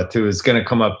in love with, who is going to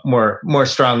come up more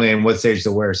strongly in what's age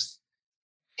the worst.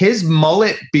 His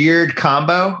mullet beard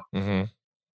combo. Mm-hmm.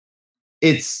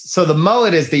 So the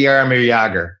mullet is the Jaromir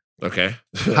Jagr. Okay.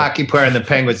 Hockey player in the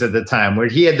Penguins at the time, where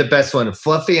he had the best one,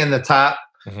 fluffy in the top,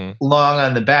 long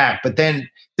on the back. But then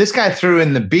this guy threw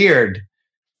in the beard.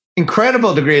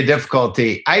 Incredible degree of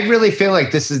difficulty. I really feel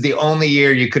like this is the only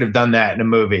year you could have done that in a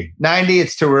movie. 90,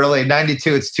 it's too early.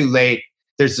 92, it's too late.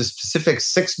 There's a specific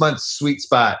 6-month sweet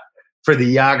spot for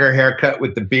the Jagr haircut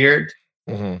with the beard.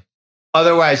 Mm-hmm.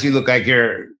 Otherwise, you look like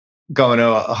you're going to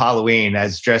a Halloween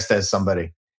dressed as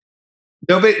somebody.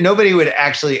 Nobody would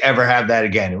actually ever have that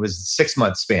again. It was a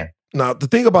 6-month span. Now, the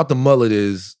thing about the mullet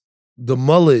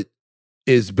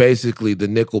is basically the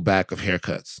Nickelback of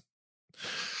haircuts.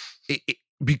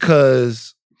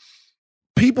 Because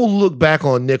people look back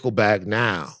on Nickelback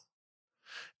now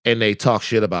and they talk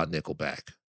shit about Nickelback.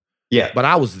 Yeah. But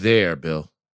I was there, Bill.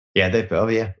 Yeah,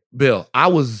 yeah. Bill, I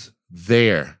was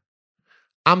there.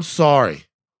 I'm sorry.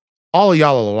 All of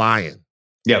y'all are lying.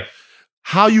 Yep.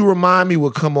 How You Remind Me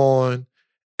would come on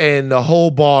and the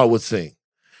whole bar would sing.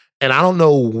 And I don't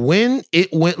know when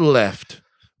it went left,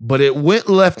 but it went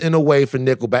left in a way for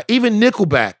Nickelback. Even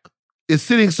Nickelback is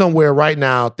sitting somewhere right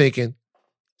now thinking,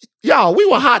 y'all, we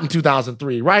were hot in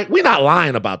 2003, right? We're not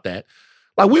lying about that.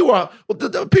 Like we were,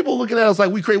 the people looking at us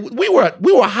like we crazy. We were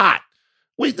hot.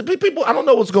 People, I don't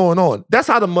know what's going on. That's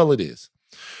how the mullet is.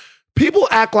 People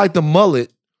act like the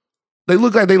mullet, they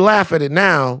look like they laugh at it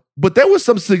now, but there was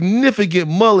some significant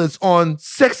mullets on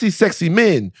Sexy, Sexy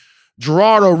Men.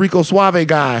 Gerardo Rico Suave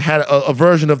guy had a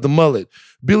version of the mullet.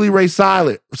 Billy Ray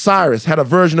Cyrus had a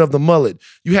version of the mullet.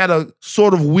 You had a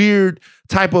sort of weird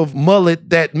type of mullet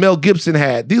that Mel Gibson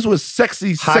had. These were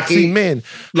sexy men.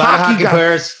 A lot of hockey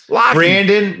players.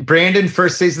 Brandon,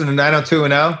 first season of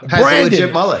 90210, has a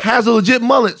legit mullet. Has a legit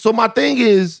mullet. So my thing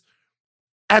is,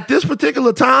 at this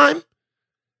particular time,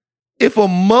 if a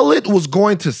mullet was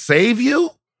going to save you,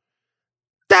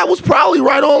 that was probably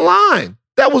right on line.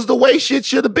 That was the way shit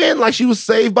should have been. Like she was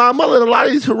saved by a mullet. A lot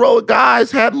of these heroic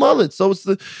guys had mullets. So it's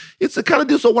the kind of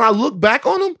deal. So when I look back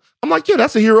on them, I'm like, yeah,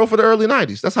 that's a hero for the early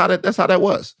 90s. That's how that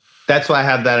was. That's why I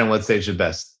have that in What Stage the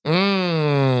Best.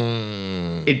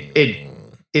 It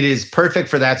is perfect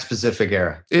for that specific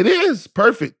era. It is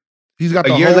perfect. He's got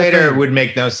a year later, it would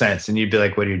make no sense. And you'd be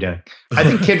like, what are you doing? I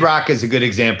think Kid Rock is a good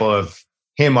example of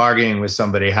him arguing with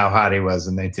somebody how hot he was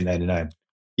in 1999.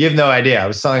 You have no idea. I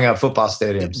was selling out football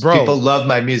stadiums. Bro, people love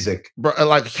my music. Bro,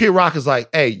 like Kid Rock is like,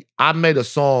 hey, I made a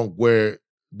song where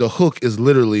the hook is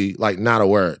literally like not a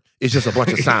word. It's just a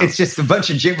bunch of sounds. It's just a bunch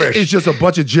of gibberish. It's just a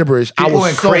bunch of gibberish. People I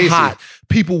was so crazy. hot.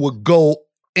 People would go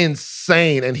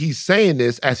insane. And he's saying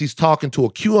this as he's talking to a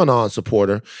QAnon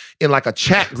supporter in like a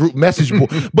chat group message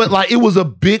board. But like it was a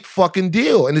big fucking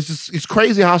deal. And it's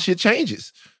crazy how shit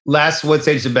changes. Last What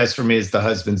Stage the Best for me is the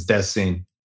husband's death scene.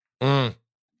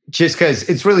 Just because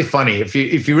it's really funny if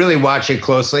you really watch it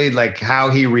closely, like how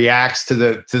he reacts to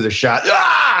the shot.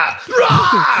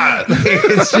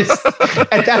 It's just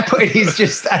at that point he's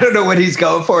just, I don't know what he's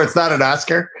going for. It's not an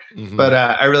Oscar, but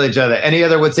I really enjoy that. Any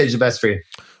other What Stage the Best for you?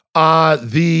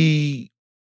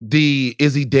 The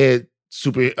Is He Dead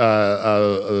super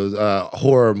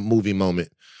horror movie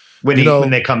moment. When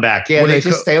they come back. Yeah,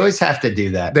 they always have to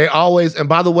do that. They always, and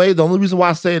by the way, the only reason why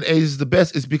I say it is the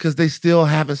best is because they still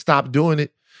haven't stopped doing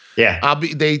it. Yeah.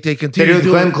 They continue to do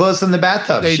it. Glenn Close in the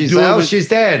bathtub. She's like, she's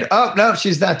dead. Oh, no,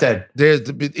 she's not dead.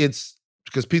 It's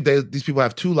because these people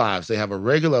have two lives. They have a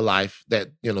regular life that,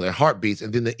 their heart beats,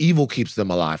 and then the evil keeps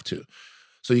them alive too.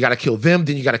 So you got to kill them,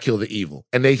 then you got to kill the evil.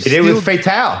 And they did it with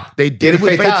Fatale. They did it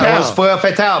with Fatale. I won't spoil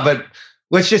Fatale, but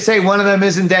let's just say one of them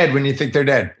isn't dead when you think they're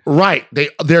dead. Right.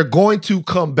 They're going to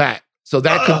come back. So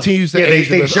that continues to age.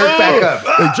 They jerk back up.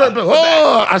 They jerk back.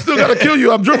 Oh, I still got to kill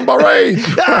you. I'm driven by rage.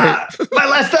 Right. My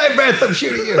last time breath, I'm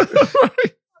shooting you.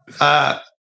 Right.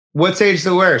 What's age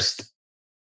the worst?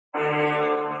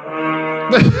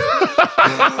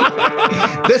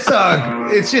 This song,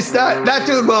 it's just not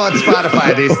doing well on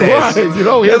Spotify these days. Right.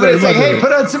 It's like, hey,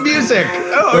 put on some music.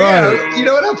 Oh, right. Yeah. You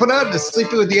know what I'll put on? The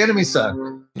Sleeping with the Enemy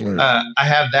song. Right. I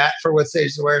have that for What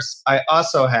Stage the Worst. I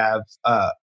also have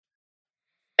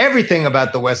everything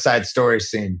about the West Side Story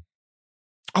scene.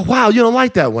 Oh, wow. You don't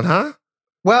like that one, huh?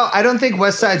 Well, I don't think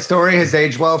West Side Story has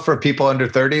aged well for people under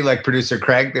 30, like producer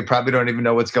Craig. They probably don't even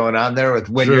know what's going on there with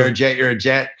when you're a jet, you're a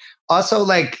jet. Also,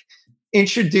 like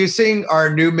introducing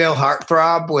our new male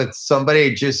heartthrob with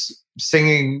somebody just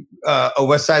singing a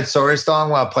West Side Story song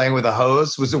while playing with a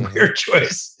hose was a weird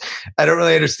choice. I don't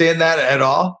really understand that at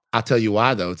all. I'll tell you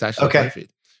why, though. It's actually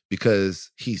perfect.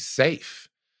 Because he's safe.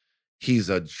 He's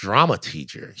a drama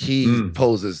teacher. He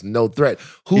poses no threat.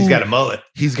 He's got a mullet.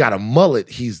 He's got a mullet.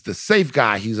 He's the safe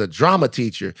guy. He's a drama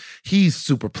teacher. He's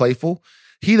super playful.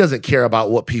 He doesn't care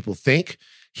about what people think.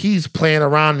 He's playing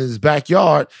around in his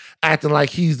backyard, acting like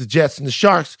he's the Jets and the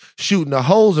Sharks, shooting the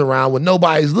holes around when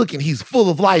nobody's looking. He's full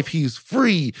of life. He's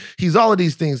free. He's all of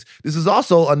these things. This is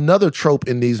also another trope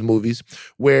in these movies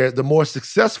where the more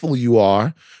successful you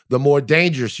are, the more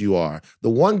dangerous you are. The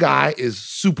one guy is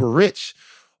super rich,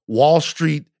 Wall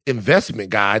Street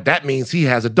investment guy. That means he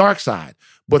has a dark side.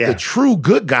 But the true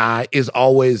good guy is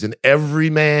always an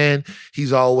everyman.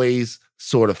 He's always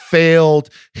sort of failed.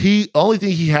 Only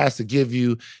thing he has to give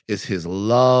you is his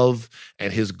love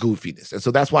and his goofiness. And so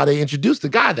that's why they introduced the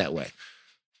guy that way.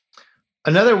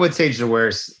 Another What's Age the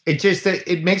Worst.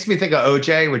 It makes me think of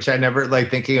OJ, which I never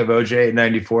like thinking of OJ in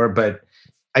 94, but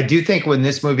I do think when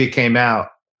this movie came out,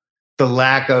 the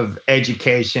lack of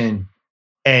education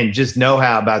and just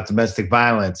know-how about domestic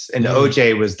violence, and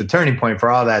OJ was the turning point for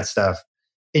all that stuff.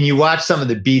 And you watch some of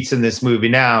the beats in this movie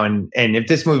now, and if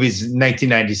this movie's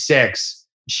 1996,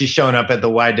 she's showing up at the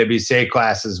YWCA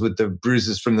classes with the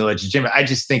bruises from the alleged gym. I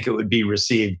just think it would be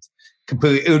received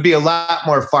completely. It would be a lot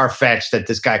more far-fetched that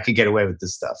this guy could get away with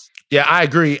this stuff. Yeah, I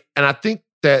agree. And I think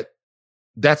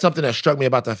that's something that struck me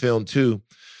about the film too.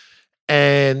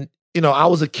 And, I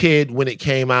was a kid when it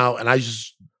came out, and I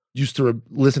just used to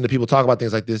listen to people talk about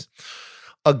things like this.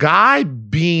 A guy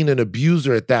being an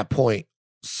abuser at that point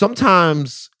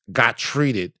sometimes got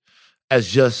treated as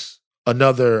just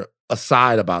another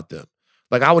aside about them.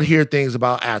 Like I would hear things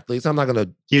about athletes. I'm not going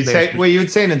to. You would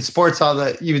say in sports,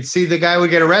 you would see the guy would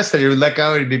get arrested. He would let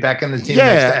go. He'd be back on the team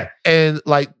next day. And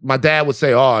like my dad would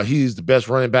say, "Oh, he's the best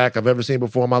running back I've ever seen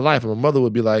before in my life." And my mother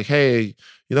would be like, "Hey,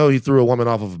 he threw a woman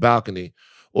off of a balcony,"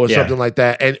 or something like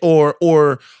that. And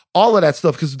or all of that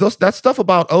stuff, because that stuff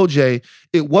about OJ,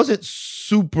 it wasn't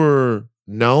super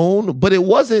known, but it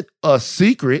wasn't a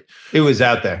secret. It was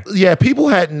out there. Yeah, people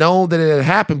had known that it had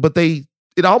happened, but it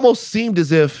almost seemed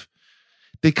as if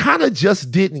they kind of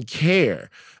just didn't care.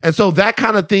 And so that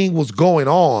kind of thing was going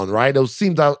on, right? It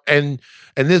seemed like, and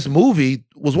this movie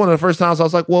was one of the first times I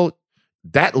was like, well,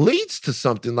 that leads to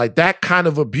something. Like that kind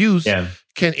of abuse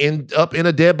can end up in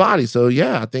a dead body. So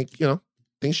yeah, I think,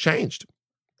 things changed.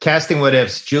 Casting what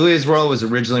ifs. Julia's role was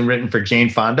originally written for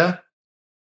Jane Fonda.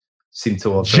 Seemed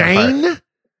too old.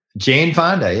 Jane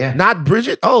Fonda, yeah. Not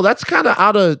Bridget? Oh, that's kind of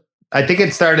out of... I think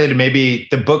it started, maybe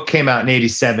the book came out in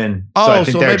 87. So I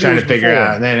think they're trying to figure it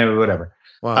out. And then whatever.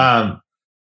 Wow.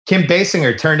 Kim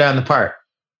Basinger turned down the part.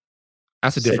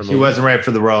 That's a different movie. She wasn't right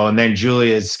for the role. And then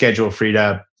Julia's schedule freed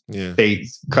up. Yeah. They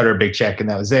cut her a big check and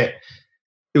that was it.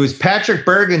 It was Patrick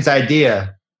Bergen's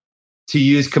idea to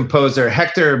use composer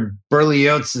Hector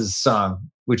Berlioz's song,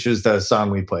 which was the song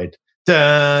we played.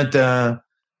 Dun, dun.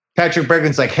 Patrick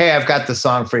Bergen's like, hey, I've got the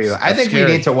song for you. I think we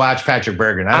need to watch Patrick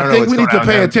Bergen. I think we need to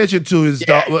pay attention to his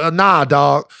dog. Nah,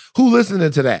 dog. Who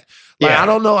listening to that? Like, I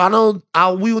don't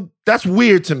know. That's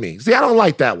weird to me. See, I don't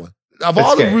like that one. Of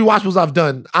all the rewatchables I've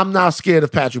done, I'm not scared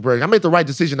of Patrick Bergen. I made the right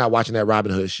decision not watching that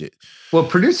Robin Hood shit. Well,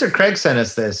 producer Craig sent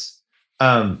us this.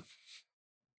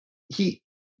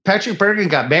 Patrick Bergen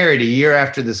got married a year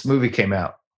after this movie came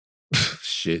out.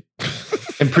 Shit.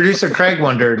 And producer Craig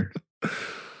wondered,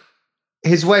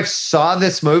 his wife saw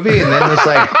this movie and then was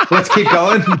like, let's keep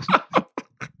going.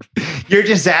 You're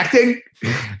just acting?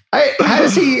 How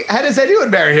does anyone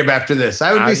marry him after this?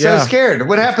 I would be so scared.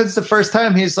 What happens the first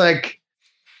time he's like,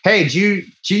 hey, did you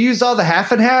use all the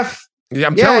half and half? Yeah,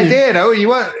 I did. Oh, you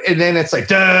want? And then it's like,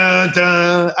 dun,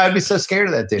 dun. I'd be so scared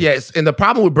of that dude. Yes. And the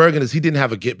problem with Bergen is he didn't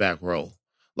have a get back role.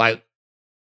 Like,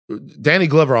 Danny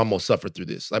Glover almost suffered through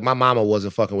this. Like, my mama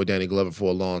wasn't fucking with Danny Glover for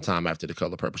a long time after The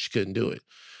Color Purple. She couldn't do it.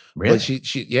 Really? But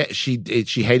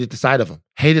she hated the sight of him.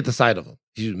 Hated the sight of him.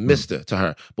 He missed her to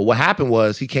her. But what happened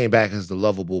was he came back as the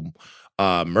lovable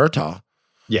Murtaugh.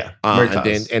 Yeah.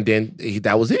 And then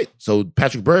that was it. So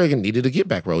Patrick Bergen needed a get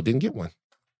back role. Didn't get one.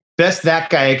 Best that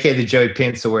guy, aka the Joey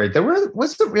Pants Award. There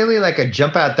wasn't really like a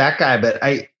jump out that guy, but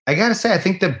I gotta say, I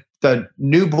think the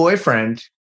new boyfriend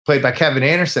played by Kevin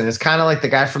Anderson is kind of like the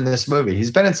guy from this movie.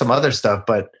 He's been in some other stuff,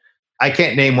 but I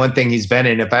can't name one thing he's been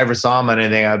in. If I ever saw him on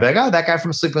anything, I'd be like, oh, that guy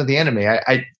from Sleeping with the Enemy.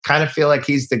 I kind of feel like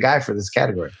he's the guy for this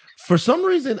category. For some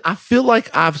reason, I feel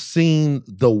like I've seen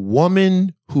the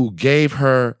woman who gave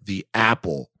her the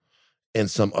apple in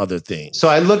some other things. So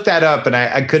I looked that up and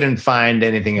I couldn't find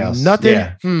anything else. Nothing?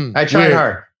 Yeah. I tried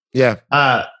hard. Yeah.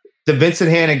 The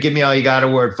Vincent Hanna Give Me All You Got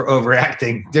award for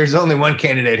overacting. There's only one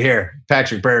candidate here,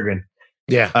 Patrick Bergen.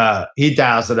 Yeah. He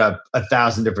dials it up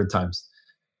 1,000 different times.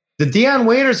 The Dion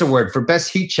Waiters Award for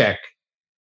Best Heat Check.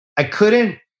 I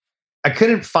couldn't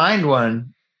find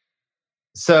one.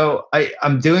 So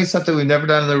I'm doing something we've never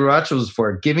done in the rewatchables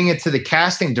before, giving it to the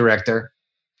casting director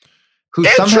who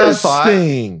somehow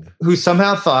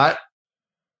thought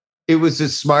it was a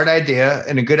smart idea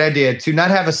and a good idea to not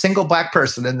have a single black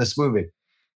person in this movie.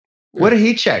 What a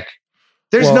heat check.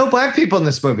 There's no black people in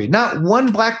this movie. Not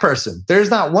one black person. There's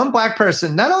not one black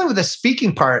person, not only with a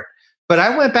speaking part, but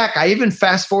I went back. I even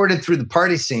fast forwarded through the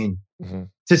party scene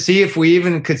to see if we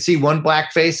even could see one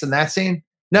black face in that scene.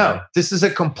 No, this is a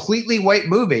completely white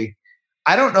movie.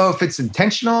 I don't know if it's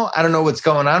intentional. I don't know what's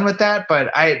going on with that, but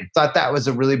I thought that was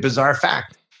a really bizarre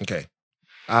fact. Okay.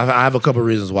 I have a couple of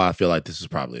reasons why I feel like this is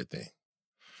probably a thing.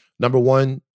 Number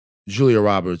one, Julia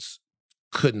Roberts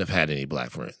couldn't have had any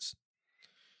black friends.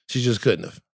 She just couldn't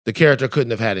have. The character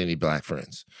couldn't have had any black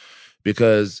friends.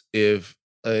 Because if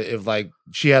like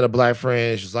she had a black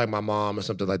friend, she's like my mom or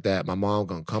something like that, my mom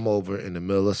gonna come over in the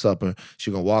middle of supper,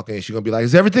 she gonna walk in, she gonna be like,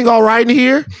 is everything all right in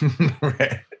here?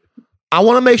 Right. I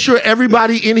wanna make sure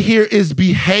everybody in here is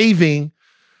behaving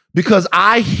because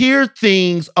I hear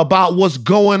things about what's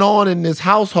going on in this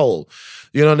household.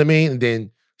 You know what I mean? And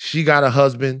then she got a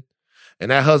husband, and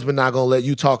that husband not gonna let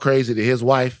you talk crazy to his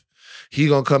wife. He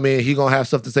gonna come in, he gonna have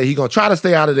stuff to say, he gonna try to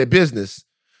stay out of their business.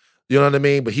 You know what I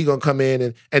mean? But he gonna come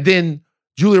in and then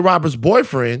Julia Roberts'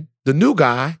 boyfriend, the new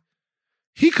guy,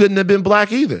 he couldn't have been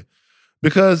black either.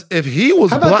 Because if he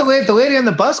was black. How about the lady on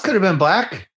the bus could have been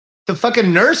black? The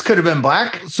fucking nurse could have been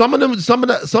black. Some of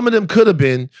them could have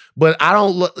been, but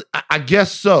I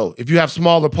guess so. If you have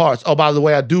smaller parts. Oh, by the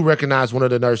way, I do recognize one of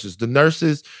the nurses. The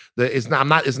nurses, it's not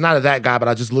that guy, but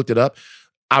I just looked it up.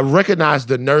 I recognize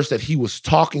the nurse that he was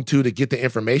talking to get the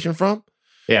information from.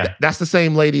 Yeah. That's the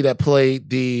same lady that played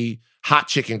the hot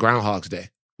chick in Groundhog's Day,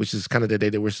 which is kind of the day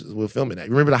that we're filming that.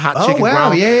 You remember the hot chick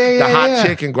in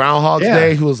chick in Groundhog's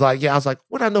Day who was like, I was like,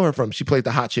 where'd I know her from? She played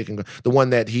the hot chick in the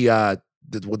one that he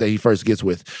first gets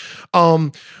with.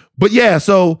 But yeah,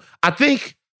 so I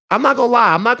think I'm not gonna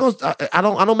lie. I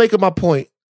don't make it my point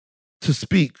to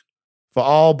speak for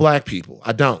all black people.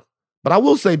 I don't. But I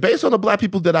will say, based on the black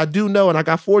people that I do know, and I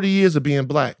got 40 years of being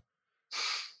black,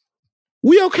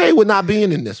 we okay with not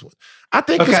being in this one. I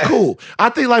think it's cool.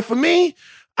 I think, like, for me,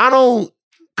 I don't,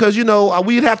 because,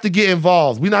 we'd have to get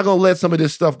involved. We're not going to let some of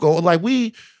this stuff go. Like,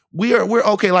 we're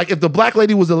okay. Like, if the black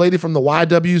lady was a lady from the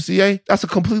YWCA, that's a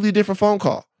completely different phone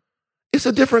call. It's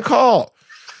a different call.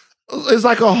 It's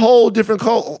like a whole different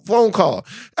phone call.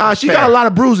 She got a lot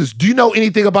of bruises. Do you know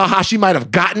anything about how she might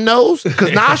have gotten those?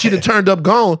 Because now she'd have turned up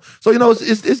gone. So,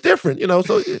 it's different,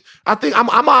 So I think I'm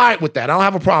all right with that. I don't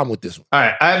have a problem with this one. All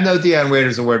right. I have no Dion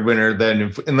Waiters Award winner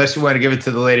then, unless you want to give it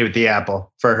to the lady with the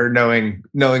apple for her knowing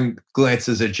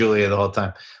glances at Julia the whole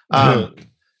time.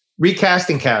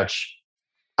 Recasting couch.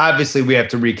 Obviously, we have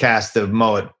to recast the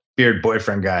mullet beard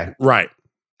boyfriend guy. Right.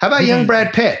 How about young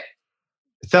Brad Pitt?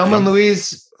 Thelma and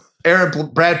Louise era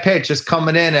Brad Pitt just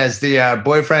coming in as the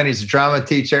boyfriend. He's a drama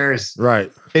teacher.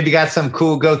 Right. Maybe got some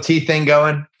cool goatee thing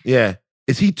going. Yeah.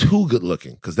 Is he too good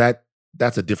looking? Because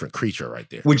that's a different creature right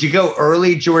there. Would you go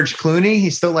early George Clooney?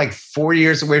 He's still like 4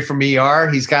 years away from ER.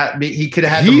 He could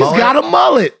have had the mullet. He's got a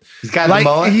mullet. He's got a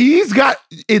mullet.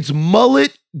 It's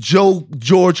mullet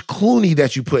George Clooney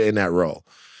that you put in that role.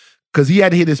 Because he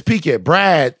had to hit his peak yet.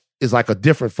 Brad is like a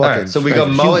different fucking. All right, so we go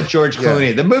mullet George Clooney.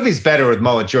 Yeah. The movie's better with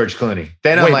mullet George Clooney.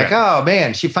 Then I'm like, oh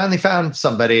man, she finally found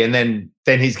somebody, and then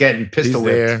he's getting pistol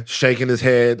whipped. There, shaking his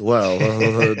head. Well,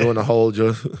 doing the whole.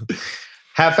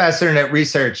 Half-assed internet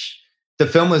research. The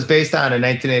film was based on a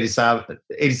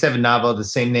 1987 novel, the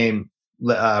same name,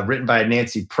 written by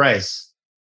Nancy Price.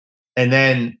 And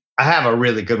then I have a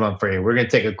really good one for you. We're going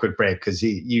to take a quick break because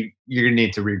you're going to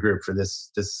need to regroup for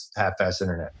this half-assed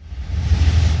internet.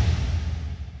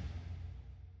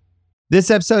 This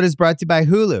episode is brought to you by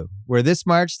Hulu, where this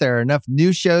March there are enough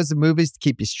new shows and movies to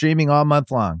keep you streaming all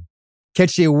month long.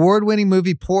 Catch the award-winning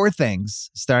movie Poor Things,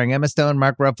 starring Emma Stone,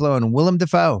 Mark Ruffalo, and Willem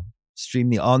Dafoe. Stream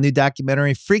the all-new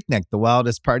documentary Freaknik, The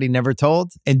Wildest Party Never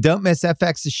Told. And don't miss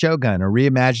FX's Shogun, a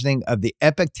reimagining of the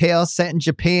epic tale set in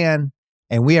Japan.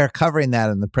 And we are covering that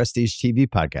on the Prestige TV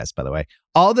podcast, by the way.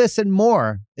 All this and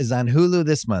more is on Hulu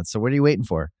this month. So what are you waiting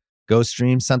for? Go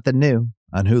stream something new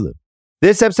on Hulu.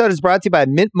 This episode is brought to you by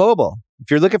Mint Mobile. If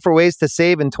you're looking for ways to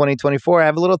save in 2024, I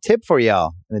have a little tip for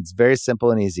y'all. And it's very simple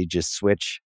and easy. Just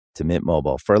switch to Mint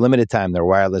Mobile. For a limited time, their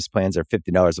wireless plans are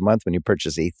 $50 a month when you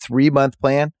purchase a 3-month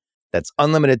plan. That's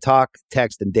unlimited talk,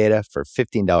 text, and data for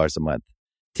 $15 a month.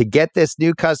 To get this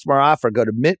new customer offer, go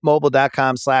to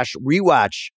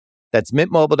mintmobile.com/rewatch. That's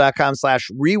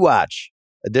mintmobile.com/rewatch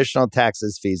Additional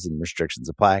taxes, fees, and restrictions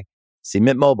apply. See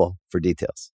Mint Mobile for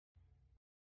details.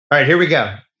 All right, here we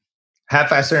go.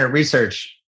 Half-assed internet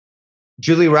research.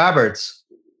 Julie Roberts.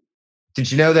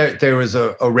 Did you know that there was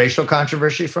a racial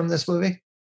controversy from this movie?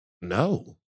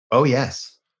 No. Oh,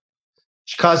 yes.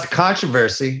 She caused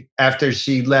controversy after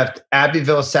she left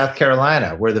Abbeville, South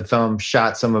Carolina, where the film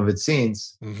shot some of its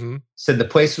scenes. Mm-hmm. Said the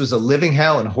place was a living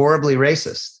hell and horribly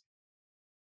racist.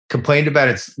 Complained about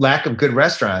its lack of good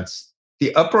restaurants.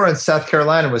 The uproar in South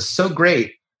Carolina was so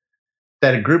great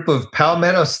that a group of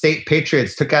Palmetto State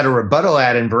patriots took out a rebuttal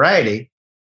ad in Variety.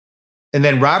 And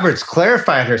then Roberts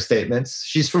clarified her statements.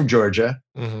 She's from Georgia.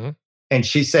 Mm-hmm. And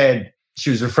she said she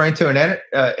was referring to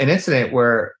an incident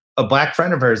where a Black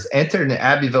friend of hers entered an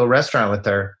Abbeville restaurant with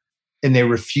her and they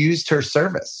refused her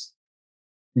service.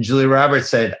 And Julie Roberts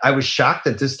said, I was shocked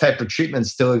that this type of treatment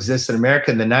still exists in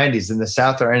America in the 90s, in the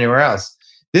South, or anywhere else.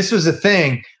 This was a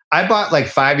thing. I bought like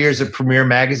 5 years of Premiere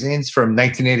magazines from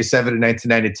 1987 to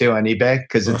 1992 on eBay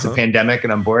because it's a pandemic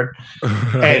and I'm bored.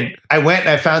 Right. And I went and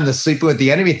I found the Sleeping with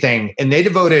the Enemy thing, and they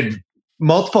devoted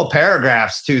multiple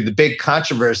paragraphs to the big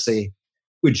controversy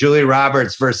with Julie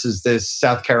Roberts versus this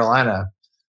South Carolina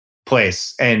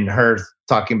place and her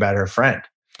talking about her friend.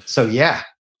 So, yeah.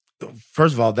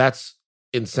 First of all, that's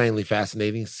insanely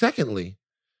fascinating. Secondly,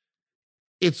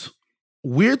 it's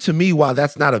weird to me why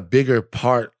that's not a bigger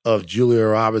part of Julia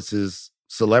Roberts'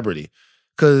 celebrity.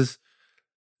 Because,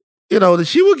 you know,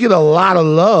 she would get a lot of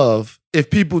love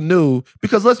if people knew,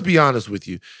 because let's be honest with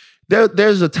you,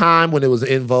 there's a time when it was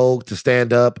in vogue to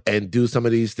stand up and do some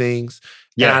of these things.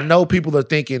 Yeah. And I know people are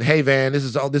thinking, hey, Van, this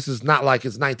is not like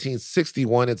it's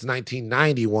 1961, it's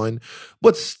 1991.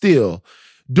 But still,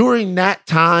 during that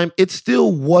time, it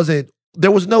still wasn't,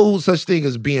 there was no such thing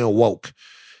as being woke.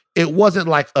 It wasn't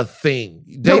like a thing.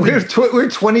 We're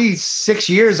 26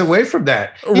 years away from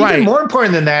that. Right. Even more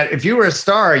important than that, if you were a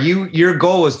star, your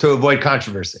goal was to avoid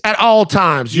controversy. At all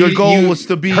times, your goal was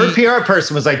to be... Her PR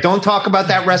person was like, don't talk about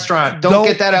that restaurant. Don't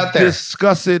get that out there.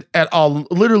 Discuss it at all.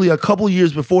 Literally a couple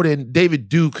years before then, David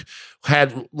Duke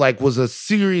was a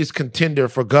serious contender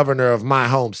for governor of my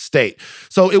home state.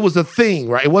 So it was a thing,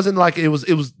 right? It wasn't like it was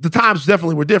the times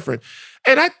definitely were different.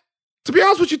 And to be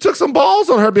honest with you, took some balls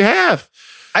on her behalf.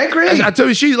 I agree. I tell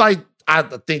you, I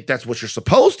think that's what you're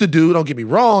supposed to do. Don't get me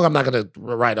wrong. I'm not going to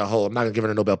I'm not going to give her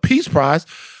a Nobel Peace Prize.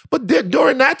 But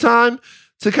during that time,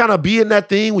 to kind of be in that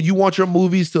thing when you want your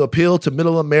movies to appeal to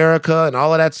middle America and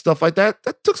all of that stuff like that,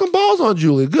 that took some balls on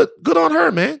Julie. Good on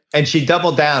her, man. And she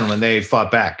doubled down when they fought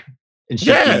back. And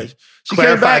she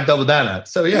clarified, doubled down on it.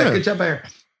 So yeah, good job by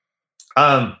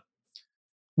her.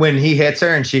 When he hits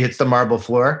her and she hits the marble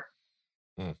floor,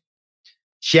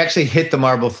 she actually hit the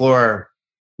marble floor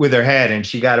with her head and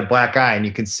she got a black eye, and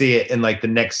you can see it in like the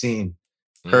next scene.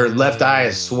 Her left eye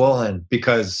is swollen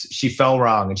because she fell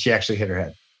wrong and she actually hit her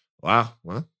head. Wow.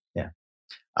 Well, yeah.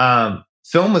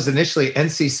 Film was initially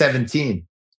NC-17.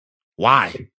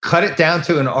 Why? They cut it down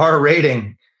to an R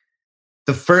rating.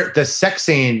 The sex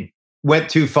scene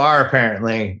went too far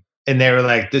apparently, and they were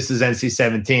like, this is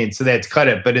NC-17, so they had to cut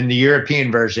it. But in the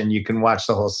European version, you can watch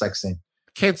the whole sex scene.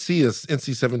 Can't see a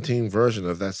NC-17 version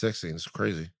of that sex scene. It's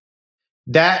crazy.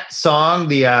 That song,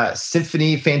 the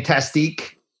Symphonie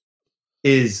Fantastique,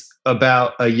 is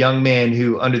about a young man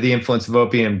who, under the influence of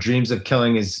opium, dreams of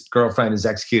killing his girlfriend, is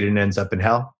executed, and ends up in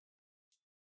hell.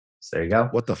 So there you go.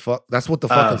 What the fuck? That's what the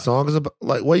fucking song is about?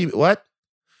 Like, what?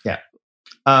 Yeah.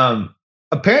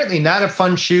 Apparently not a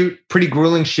fun shoot, pretty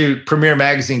grueling shoot. Premiere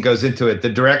Magazine goes into it. The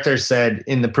director said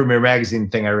in the Premiere Magazine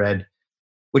thing I read,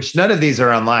 which none of these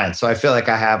are online, so I feel like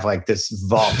I have like this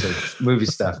vault of movie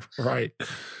stuff. Right.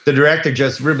 The director,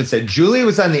 Joseph Rubin, said, Julie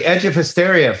was on the edge of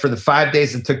hysteria for the 5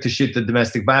 days it took to shoot the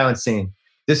domestic violence scene.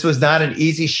 This was not an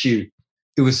easy shoot.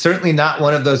 It was certainly not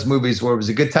one of those movies where it was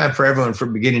a good time for everyone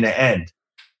from beginning to end.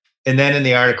 And then in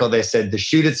the article, they said the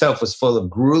shoot itself was full of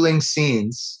grueling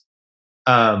scenes.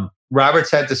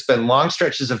 Roberts had to spend long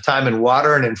stretches of time in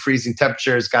water and in freezing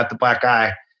temperatures, got the black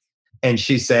eye. And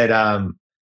she said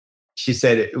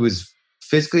it was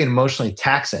physically and emotionally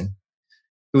taxing.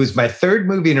 It was my third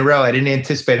movie in a row. I didn't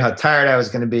anticipate how tired I was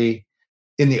going to be.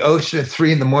 In the ocean at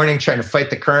 3 a.m, trying to fight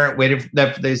the current, waiting for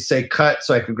them to say cut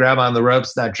so I could grab on the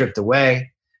ropes, not drift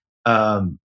away.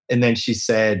 And then she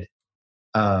said,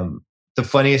 the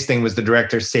funniest thing was the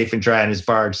director safe and dry on his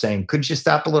barge saying, could you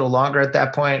stop a little longer at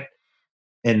that point?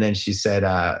 And then she said,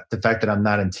 the fact that I'm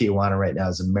not in Tijuana right now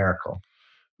is a miracle.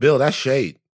 Bill, that's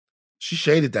shade. She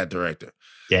shaded that director.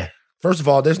 Yeah. First of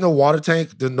all, there's no water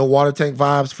tank. There's no water tank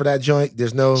vibes for that joint.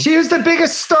 There's no. She was the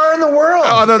biggest star in the world.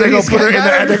 Oh no, they're gonna put her in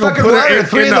the. They're gonna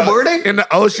put her in the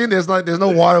ocean. There's no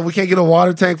water. We can't get a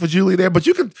water tank for Julie there. But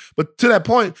you can. But to that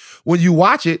point, when you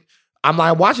watch it, I'm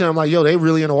like watching. I'm like, yo, they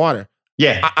really in the water.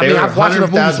 Yeah, I mean, I've watched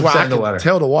enough movies where I can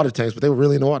tell the water tanks, but they were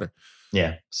really in the water.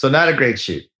 Yeah, so not a great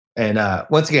shoot. And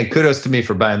once again, kudos to me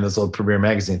for buying those old Premiere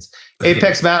magazines.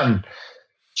 Apex Mountain,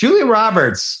 Julia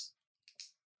Roberts.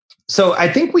 So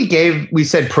I think we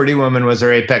said Pretty Woman was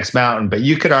her Apex Mountain, but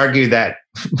you could argue that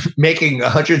making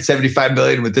 $175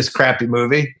 million with this crappy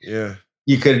movie,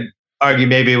 you could argue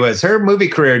maybe it was her movie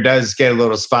career does get a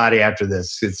little spotty after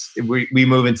this. We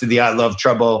move into the I Love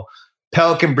Trouble.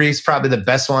 Pelican Brief's probably the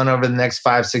best one over the next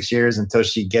 5-6 years until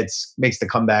she makes the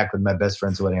comeback with My Best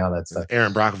Friend's Wedding, all that stuff.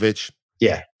 Aaron Brockovich.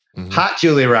 Yeah. Mm-hmm. Hot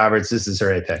Julia Roberts, this is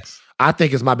her apex. I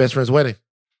think it's My Best Friend's Wedding.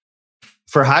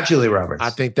 For Hot Julia Roberts. I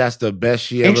think that's the best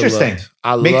she ever Interesting.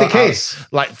 looked. Make the case.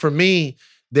 Like for me,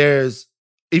 there's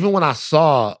even when I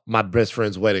saw My Best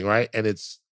Friend's Wedding, right? And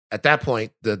it's at that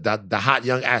point, the hot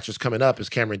young actress coming up is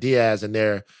Cameron Diaz, and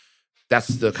that's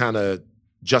the kind of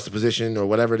juxtaposition or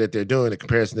whatever that they're doing, the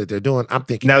comparison that they're doing. I'm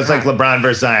thinking that was like LeBron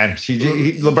versus Zion.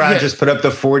 LeBron just put up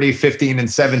the 40, 15, and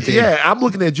 17. Yeah, I'm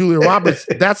looking at Julia Roberts.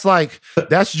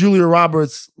 that's Julia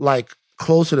Roberts like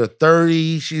closer to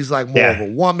 30. She's like more of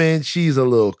a woman. She's a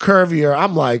little curvier.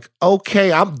 I'm like, okay,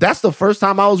 that's the first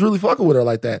time I was really fucking with her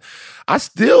like that. I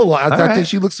think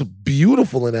she looks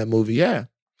beautiful in that movie. Yeah.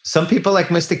 Some people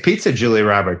like Mystic Pizza, Julia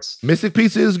Roberts. Mystic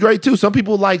Pizza is great too. Some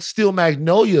people like Steel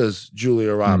Magnolias,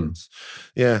 Julia Roberts.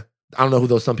 Yeah. I don't know who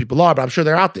those some people are, but I'm sure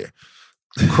they're out there.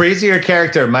 Crazier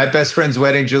character, My Best Friend's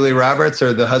Wedding, Julia Roberts,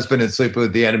 or The Husband in Sleeping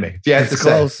with the Enemy? If you have to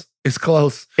close. Say. It's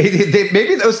close.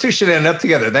 Maybe those two should end up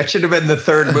together. That should have been the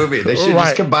third movie. They should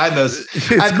just combine those.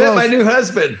 I've met my new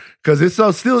husband. Because it's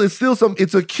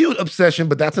a cute obsession,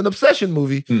 but that's an obsession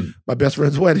movie. My Best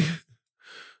Friend's Wedding.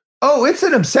 Oh, it's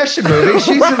an obsession movie.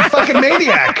 She's a fucking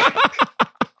maniac.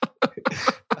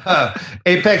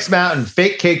 Apex Mountain,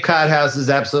 fake Cape Cod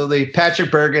houses, absolutely. Patrick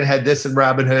Bergin had this in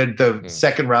Robin Hood, the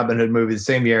second Robin Hood movie, the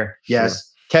same year. Yes. Sure.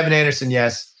 Kevin Anderson,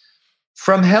 yes.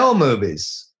 From Hell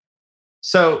movies.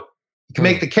 So you can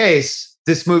make the case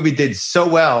this movie did so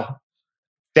well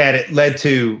that it led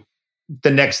to the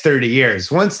next 30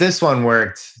 years. Once this one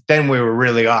worked, then we were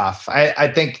really off.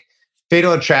 I think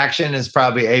Fatal Attraction is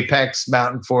probably Apex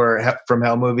Mountain From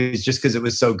Hell movies just because it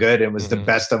was so good. It was the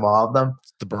best of all of them.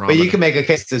 But you can make a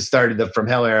case to start the From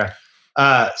Hell era.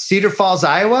 Cedar Falls,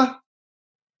 Iowa.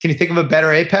 Can you think of a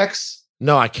better Apex?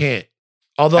 No, I can't.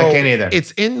 Although I can't either.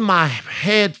 It's in my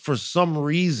head for some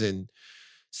reason,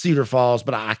 Cedar Falls,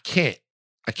 but I can't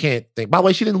think. By the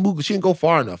way, she didn't move. She didn't go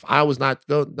far enough. I was not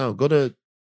go to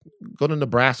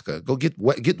Nebraska. Go get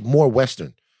more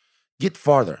Western. Get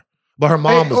farther. But her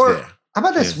mom was there. How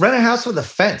about this? Rent a house with a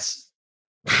fence.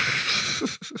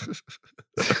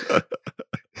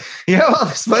 You know, all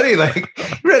this money, like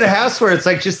rent a house where it's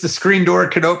like just the screen door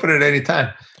can open at any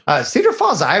time. Cedar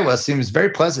Falls, Iowa seems very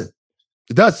pleasant.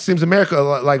 It does. It seems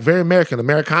like very American,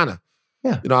 Americana.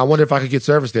 Yeah. You know, I wonder if I could get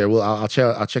service there. Well, I'll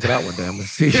check it out one day. I'm gonna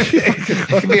see.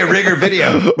 It could be a Rigger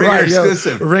video, Rigger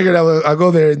exclusive. Rigger, I'll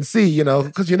go there and see. You know,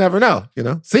 because you never know. You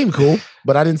know, seemed cool,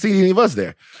 but I didn't see any of us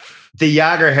there. The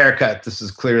Yager haircut. This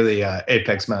is clearly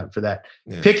Apex Mountain for that.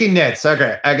 Yeah. Picking nits.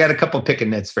 Okay, I got a couple picking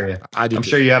nits for you. I'm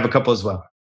sure you have a couple as well.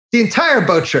 The entire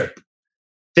boat trip.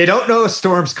 They don't know a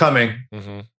storm's coming.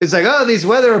 Mm-hmm. It's like, oh, these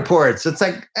weather reports. It's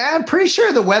like, I'm pretty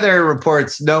sure the weather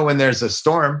reports know when there's a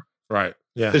storm. Right.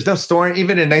 Yeah. There's no storm.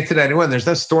 Even in 1991, there's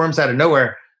no storms out of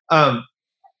nowhere. The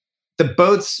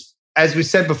boats, as we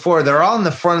said before, they're all in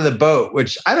the front of the boat,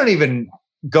 which I don't even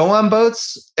go on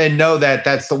boats and know that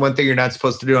that's the one thing you're not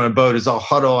supposed to do on a boat is all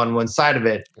huddle on one side of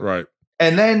it. Right.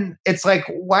 And then it's like,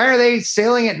 why are they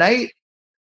sailing at night?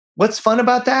 What's fun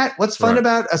about that? What's fun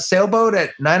about a sailboat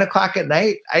at 9:00 at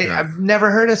night? I've never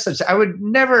heard of such. I would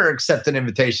never accept an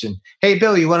invitation. Hey,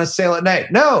 Bill, you want to sail at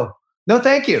night? No,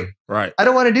 thank you. Right. I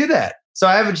don't want to do that. So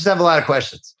I just have a lot of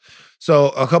questions. So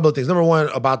a couple of things. Number one,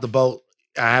 about the boat,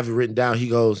 I have it written down. He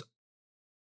goes,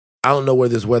 I don't know where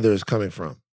this weather is coming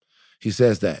from. He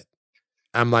says that.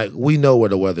 I'm like, we know where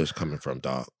the weather is coming from,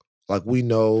 dog. Like, we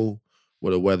know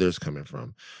where the weather is coming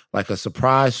from. Like a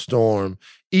surprise storm.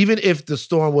 Even if the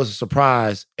storm was a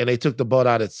surprise and they took the boat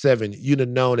out at 7, you'd have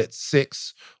known at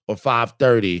 6 or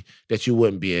 5:30 that you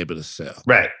wouldn't be able to sail.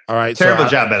 Right. All right. Terrible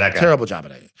job by that guy. Terrible job by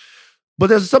that guy. But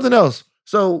there's something else.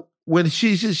 So when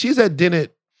she's at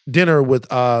dinner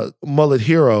with Mullet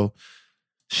Hero,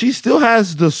 she still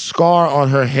has the scar on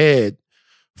her head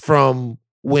from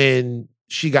when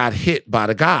she got hit by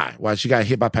the guy. Why she got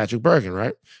hit by Patrick Bergin,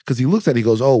 right? Because he looks at it, he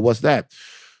goes, oh, what's that?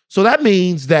 So that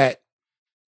means that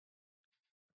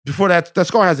before that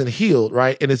scar hasn't healed,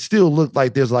 right? And it still looked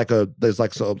like there's like a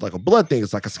blood thing.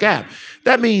 It's like a scab.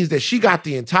 That means that she got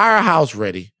the entire house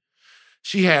ready.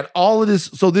 She had all of this.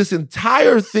 So this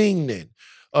entire thing then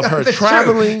of her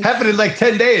traveling happened in like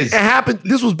 10 days. It happened.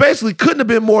 This was basically couldn't have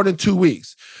been more than 2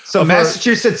 weeks. So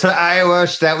Massachusetts to Iowa,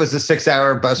 that was a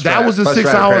 6-hour bus drive. That was a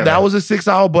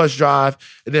 6-hour bus drive.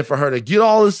 And then for her to get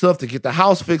all this stuff, to get the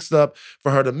house fixed up,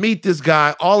 for her to meet this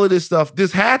guy, all of this stuff,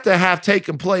 this had to have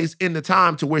taken place in the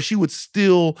time to where she would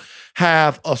still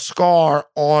have a scar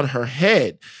on her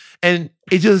head. And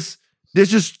there's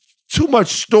just too much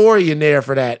story in there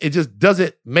for that. It just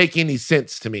doesn't make any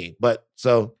sense to me. But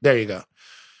so there you go.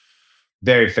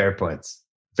 Very fair points.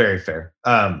 Very fair.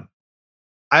 I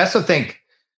also think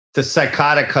the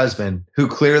psychotic husband who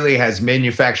clearly has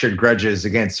manufactured grudges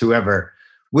against whoever,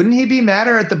 wouldn't he be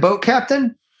madder at the boat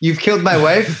captain? You've killed my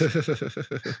wife.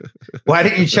 Why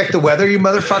didn't you check the weather, you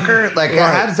motherfucker? Like,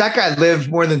 how does that guy live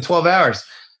more than 12 hours?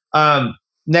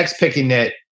 Next picking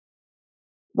nit.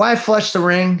 Why flush the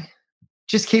ring?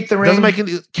 Just keep the ring.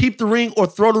 Keep the ring or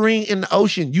throw the ring in the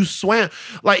ocean. You swam.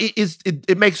 Like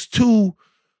it makes two.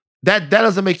 That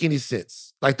doesn't make any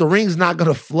sense. Like the ring's not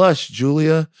gonna flush,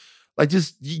 Julia. Like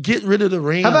just get rid of the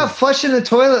ring. How about flushing the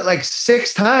toilet like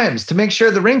 6 times to make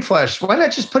sure the ring flushed? Why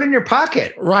not just put it in your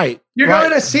pocket? Right. You're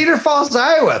going to Cedar Falls,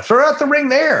 Iowa. Throw out the ring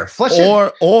there. Flush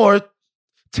it. Or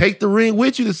take the ring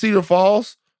with you to Cedar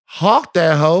Falls, hawk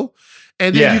that hoe,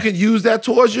 and then you can use that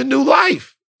towards your new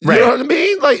life. You know what I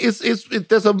mean? Like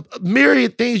there's a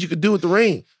myriad things you could do with the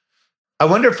ring. I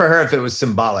wonder for her if it was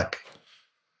symbolic.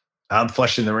 I'm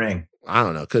flushing the ring. I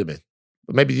don't know. It could have been.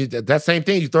 But maybe that same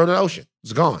thing, you throw it in the ocean.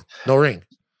 It's gone. No ring.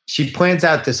 She plans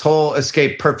out this whole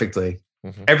escape perfectly.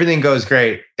 Mm-hmm. Everything goes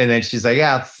great. And then she's like,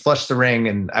 yeah, I'll flush the ring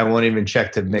and I won't even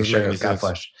check to make sure it got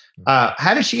flushed.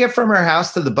 How did she get from her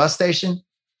house to the bus station?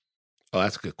 Oh,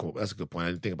 that's a good point. That's a good point. I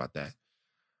didn't think about that.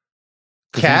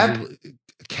 Cab?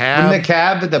 In the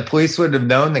cab, the police would have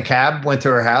known the cab went to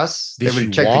her house. They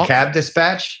would check the cab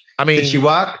dispatch. I mean, did she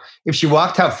walk? If she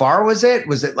walked, how far was it?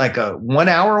 Was it like a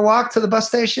 1-hour walk to the bus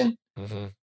station? Mm-hmm.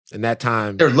 In that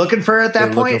time, they're looking for her at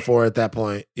that point. Looking for her at that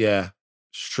point. Yeah,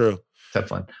 it's true. Tough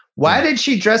one. Why did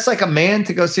she dress like a man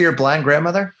to go see her blind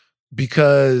grandmother?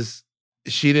 Because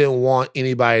she didn't want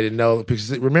anybody to know.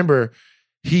 Because remember,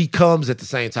 he comes at the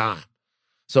same time.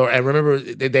 So and remember,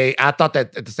 I thought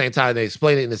that at the same time they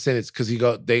explained it in the sentence because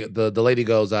the lady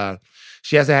goes,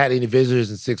 she hasn't had any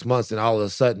visitors in 6 months, and all of a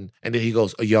sudden, and then he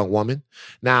goes, a young woman.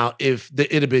 Now, if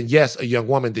it had been yes, a young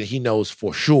woman, then he knows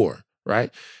for sure, right?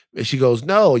 And she goes,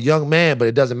 no, a young man, but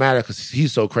it doesn't matter because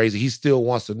he's so crazy. He still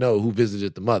wants to know who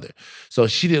visited the mother. So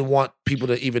she didn't want people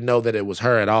to even know that it was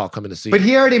her at all coming to see her. But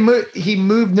he already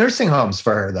moved nursing homes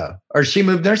for her, though. Or she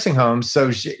moved nursing homes.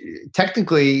 So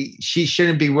technically, she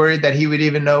shouldn't be worried that he would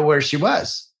even know where she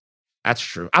was. That's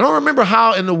true. I don't remember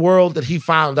how in the world that he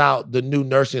found out the new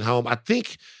nursing home. I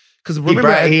think because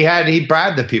remember he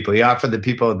bribed the people. He offered the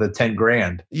people the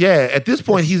 $10,000. Yeah, at this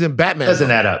point he's in Batman.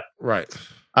 Doesn't add up, right?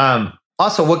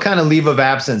 Also, what kind of leave of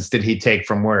absence did he take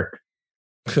from work?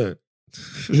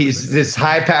 He's this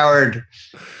high-powered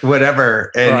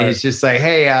whatever, and he's just like,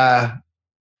 "Hey,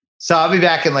 so I'll be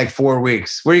back in like 4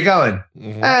 weeks. Where are you going?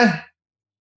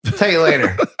 Mm-hmm. Tell you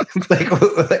later." like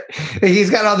he's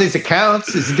got all these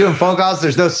accounts. He's doing phone calls.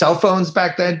 There's no cell phones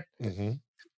back then.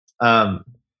 Mm-hmm.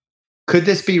 Could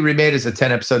this be remade as a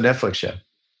 10-episode Netflix show?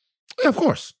 Yeah, of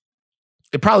course.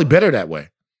 It's probably better that way.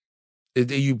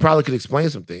 You probably could explain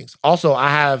some things. Also, I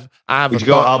have. Would you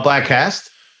go all black cast?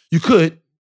 You could,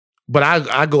 but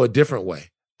I go a different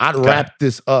way. I'd wrap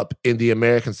this up in the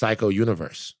American Psycho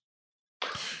universe.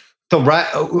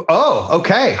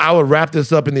 Okay. I would wrap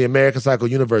this up in the American Psycho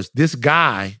universe. This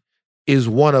guy is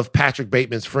one of Patrick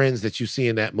Bateman's friends that you see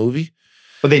in that movie.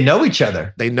 But they know each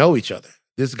other. They know each other.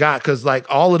 This guy, because like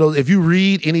all of those, if you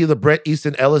read any of the Bret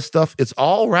Easton Ellis stuff, it's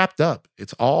all wrapped up.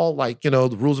 It's all like,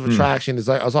 the rules of attraction. It's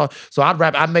all. So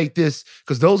I'd make this,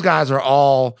 because those guys are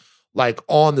all like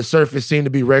on the surface seem to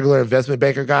be regular investment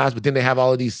banker guys, but then they have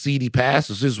all of these seedy pasts.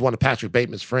 So this is one of Patrick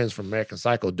Bateman's friends from American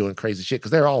Psycho doing crazy shit,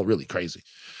 because they're all really crazy.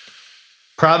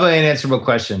 Probably unanswerable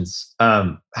questions.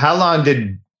 How long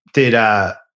did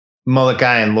Mullet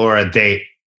Guy and Laura date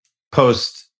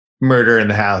post murder in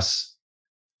the house?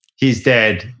 He's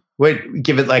dead. Wait,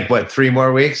 give it like what, 3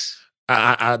 more weeks?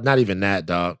 I not even that,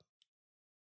 dog.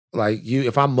 Like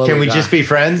if I'm Mullet Can we Guy, just be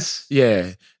friends?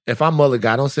 Yeah. If I'm Mullet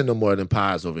Guy, don't send no more than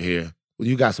pies over here. Well,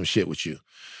 you got some shit with you.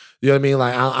 You know what I mean?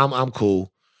 Like I'm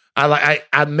cool.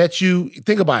 I met you.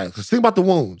 Think about it. 'Cause think about the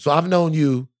wound. So I've known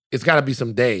you. It's got to be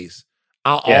some days.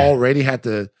 I already had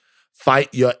to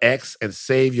fight your ex and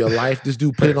save your life. This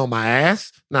dude put it on my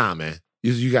ass. Nah, man.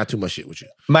 You got too much shit with you.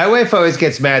 My wife always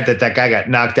gets mad that guy got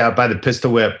knocked out by the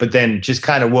pistol whip, but then just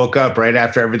kind of woke up right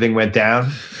after everything went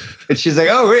down. And she's like,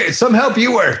 oh, wait, some help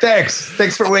you were.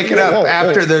 Thanks for waking up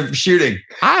after the shooting.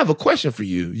 I have a question for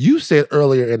you. You said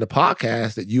earlier in the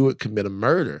podcast that you would commit a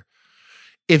murder.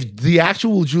 If the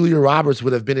actual Julia Roberts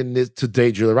would have been in this,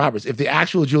 today Julia Roberts, if the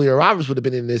actual Julia Roberts would have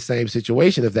been in this same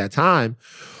situation at that time,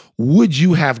 would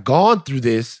you have gone through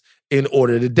this in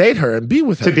order to date her and be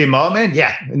with her? To be Maltman?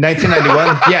 Yeah. In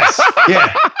 1991? Yes.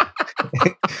 Yeah.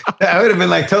 I would have been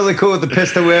like totally cool with the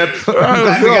pistol whip. I'm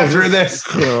glad we got through this.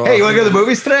 Hey, you want to go to the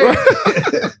movies today?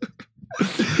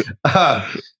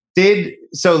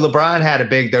 So LeBron had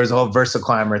there was a whole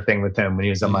VersaClimber thing with him when he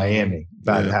was in Miami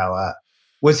about how,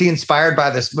 was he inspired by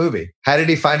this movie? How did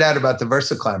he find out about the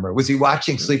VersaClimber? Was he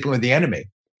watching Sleeping with the Enemy?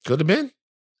 Could have been.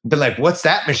 But like, what's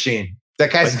that machine?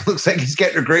 That guy looks like he's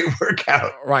getting a great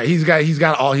workout. Right. He's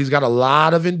got a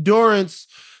lot of endurance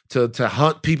to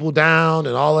hunt people down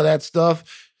and all of that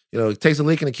stuff. You know, it takes a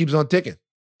leak and it keeps on ticking.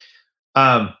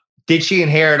 Did she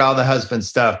inherit all the husband's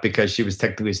stuff because she was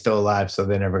technically still alive, so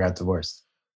they never got divorced?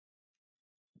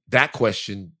 That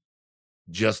question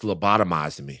just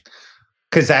lobotomized me.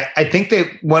 Because I think that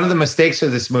one of the mistakes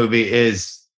of this movie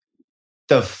is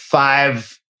the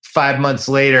five months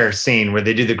later scene where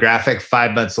they do the graphic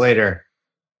 5 months later.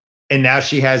 And now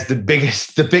she has the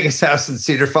biggest house in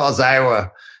Cedar Falls, Iowa,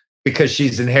 because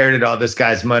she's inherited all this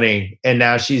guy's money. And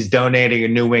now she's donating a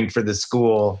new wing for the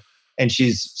school. And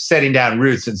she's setting down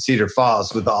roots in Cedar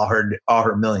Falls with all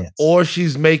her millions. Or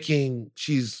she's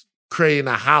creating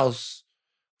a house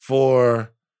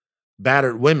for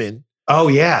battered women. Oh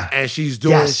yeah. And she's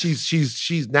doing,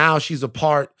 she's a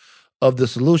part of the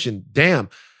solution. Damn.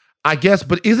 I guess,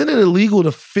 but isn't it illegal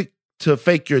to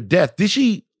fake your death? Did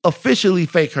she officially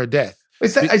fake her death?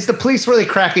 Is the police really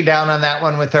cracking down on that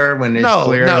one with her when it's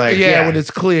clear? When it's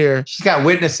clear. She's got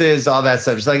witnesses, all that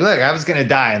stuff. She's like, look, I was going to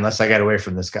die unless I got away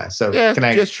from this guy. So can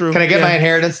I get my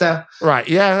inheritance now? Right.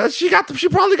 Yeah. She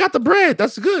probably got the bread.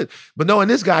 That's good. But knowing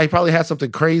this guy, he probably had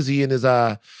something crazy in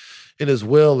his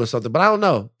will or something. But I don't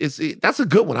know. That's a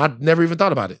good one. I've never even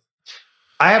thought about it.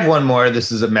 I have one more.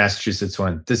 This is a Massachusetts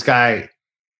one. This guy,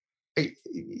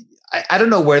 I don't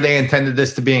know where they intended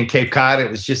this to be in Cape Cod. It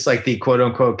was just like the quote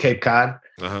unquote Cape Cod.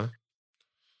 Uh-huh.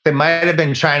 They might have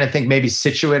been trying to think maybe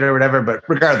Situate or whatever, but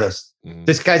regardless,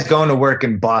 this guy's going to work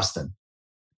in Boston.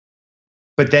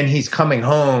 But then he's coming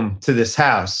home to this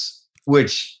house,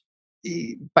 which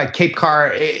by Cape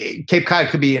Cod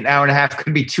could be an hour and a half,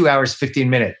 could be 2 hours, 15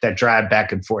 minutes, that drive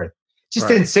back and forth. Just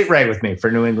didn't sit right with me for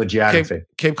New England geography.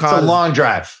 Cape Cod it's a long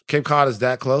drive. Cape Cod is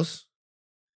that close?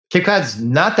 Cape Cod's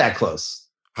not that close.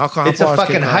 How it's a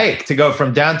fucking hike to go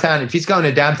from downtown. If he's going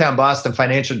to downtown Boston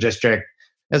financial district,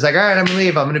 it's like, all right, I'm going to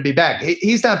leave. I'm going to be back.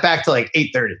 He's not back till like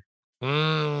 8:30.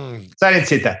 So I didn't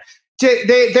see that.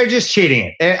 They're just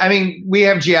cheating it. I mean, we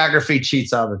have geography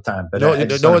cheats all the time. But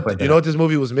you know what this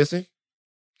movie was missing?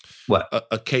 What?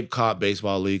 A Cape Cod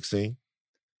baseball league scene.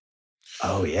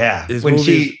 Oh yeah.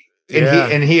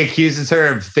 And he accuses her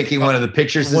of thinking one of the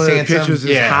pitchers is handsome. One of the pitchers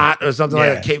is hot or something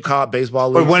like a Cape Cod baseball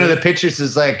league. Or one of the pitchers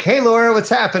is like, hey, Laura, what's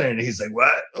happening? And he's like,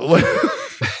 what?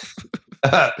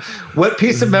 What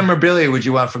piece of memorabilia would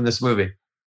you want from this movie?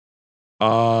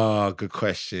 Oh, good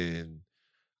question.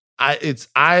 It's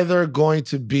either going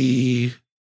to be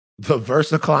the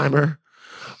VersaClimber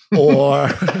or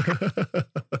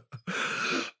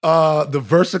the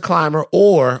VersaClimber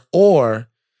or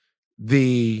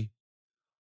the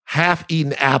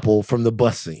half-eaten apple from the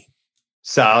bus scene.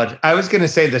 Solid. I was going to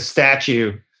say the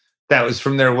statue that was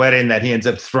from their wedding that he ends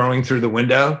up throwing through the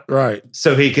window. Right.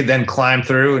 So he could then climb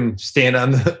through and stand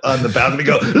on the balcony and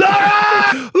go,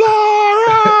 Laura!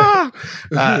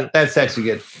 Laura! That's actually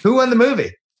good. Who won the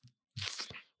movie?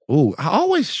 Ooh, I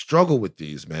always struggle with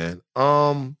these, man.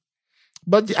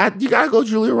 But you got to go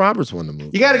Julia Roberts won the movie.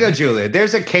 You got to go Julia.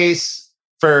 There's a case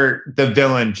for the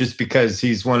villain just because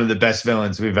he's one of the best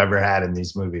villains we've ever had in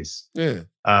these movies. Yeah.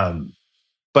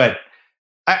 But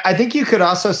I think you could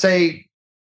also say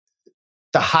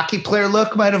the hockey player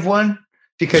look might have won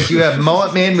because you have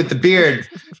Mullet Man with the beard,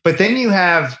 but then you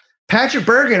have Patrick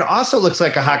Bergen also looks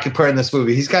like a hockey player in this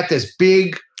movie. He's got this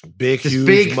big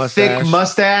mustache. Thick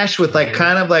mustache with like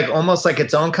kind of like almost like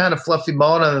its own kind of fluffy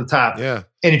mullet on the top. Yeah.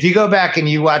 And if you go back and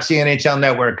you watch the NHL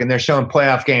Network and they're showing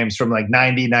playoff games from like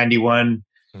 90, 91,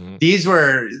 these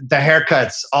were the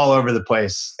haircuts all over the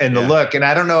place and the look. And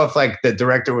I don't know if like the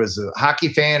director was a hockey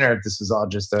fan or if this was all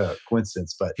just a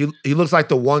coincidence, but he looks like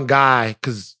the one guy,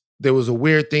 because there was a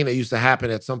weird thing that used to happen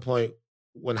at some point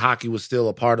when hockey was still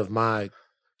a part of my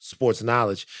sports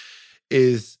knowledge,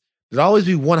 is there'd always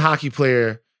be one hockey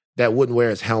player that wouldn't wear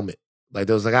his helmet. Like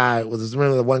there was a guy,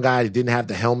 remember the one guy that didn't have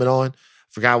the helmet on?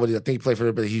 Forgot what I think he played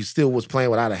for, but he still was playing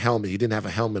without a helmet. He didn't have a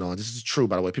helmet on. This is true,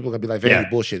 by the way. People are gonna be like, very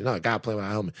bullshit. No, a guy playing without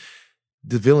a helmet.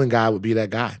 The villain guy would be that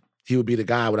guy. He would be the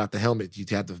guy without the helmet. You'd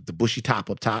have the bushy top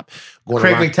up top.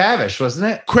 Craig McTavish,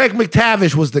 wasn't it? Craig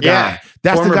McTavish was the guy.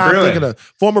 That's the guy I'm thinking of.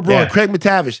 Former Bruin, Craig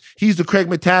McTavish. He's the Craig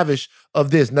McTavish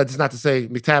of this. That's not to say,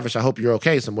 McTavish, I hope you're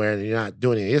okay somewhere and you're not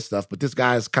doing any of his stuff, but this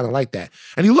guy is kind of like that.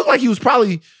 And he looked like he was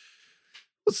probably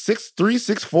 6'3",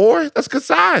 6'4". That's good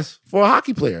size for a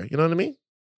hockey player. You know what I mean?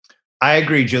 I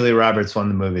agree. Julia Roberts won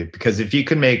the movie because if you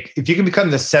can become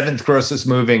the 7th grossest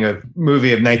movie of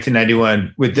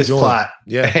 1991 with this plot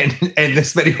and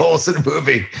this many holes in the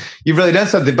movie, you've really done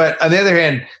something. But on the other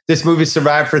hand, this movie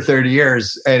survived for 30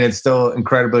 years and it's still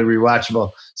incredibly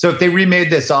rewatchable. So if they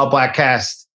remade this all black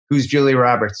cast, who's Julia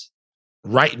Roberts?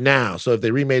 Right now. So if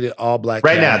they remade it all black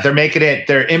right cast, now, they're making it.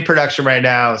 They're in production right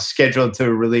now, scheduled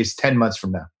to release 10 months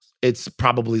from now. It's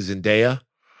probably Zendaya.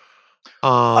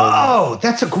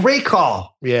 That's a great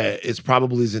call. Yeah, it's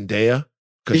probably Zendaya.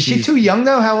 Is she too young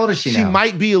though? How old is she now? She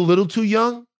might be a little too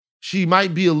young.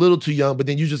 But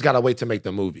then you just gotta wait to make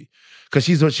the movie. Because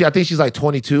I think she's like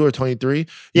 22 or 23.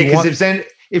 Yeah, because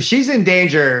if she's in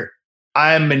danger,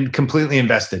 I'm completely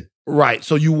invested. Right.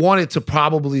 So you want it to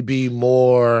probably be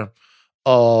more,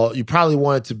 you probably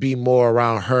want it to be more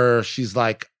around her. She's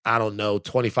like, I don't know,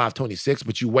 25, 26,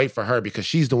 but you wait for her because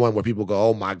she's the one where people go,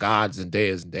 oh my God,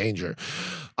 Zendaya's in danger.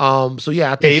 So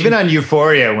yeah, I think even on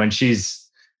Euphoria, when she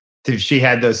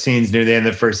had those scenes near the end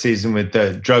of the first season with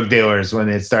the drug dealers, when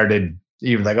it started,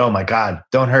 you were like, oh my God,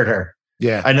 don't hurt her.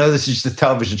 Yeah. I know this is just a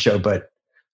television show, but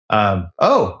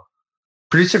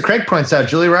producer Craig points out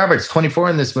Julia Roberts, 24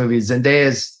 in this movie. Zendaya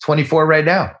is 24 right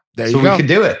now. There you go. So we could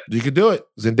do it. You could do it.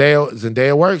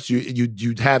 Zendaya works.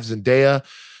 You'd have Zendaya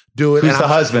do it. Who's the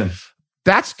husband?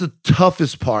 That's the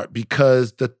toughest part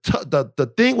because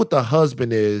the thing with the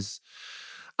husband is,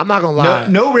 I'm not gonna lie.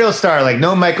 No real star, like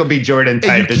no Michael B. Jordan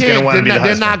type is gonna want to be the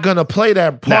husband. They're not gonna play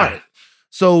that part. Nah.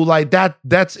 So like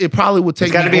that's it. Probably would take.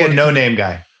 It's got to be a no-name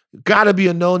guy. Got to be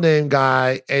a no-name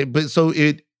guy, so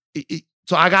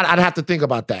I'd have to think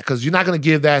about that because you're not gonna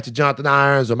give that to Jonathan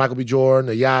Irons or Michael B. Jordan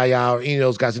or Yaya or any of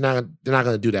those guys. They're not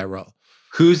gonna do that role.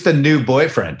 Who's the new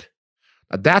boyfriend?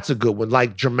 That's a good one.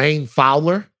 Like Jermaine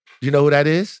Fowler. You know who that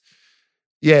is?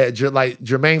 Yeah, like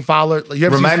Jermaine Fowler.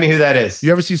 Remind me who that is.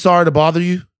 You ever see Sorry to Bother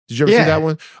You? Did you ever see that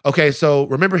one? Okay, so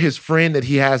remember his friend that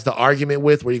he has the argument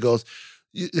with where he goes,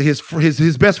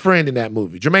 his best friend in that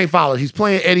movie, Jermaine Fowler. He's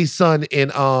playing Eddie's son in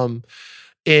Coming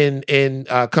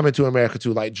to America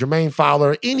too. Like Jermaine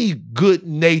Fowler, any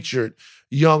good-natured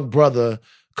young brother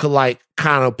could like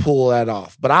kind of pull that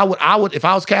off. But I would if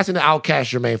I was casting it, I would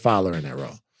cast Jermaine Fowler in that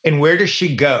role. And where does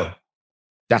she go?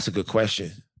 That's a good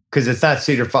question. Because it's not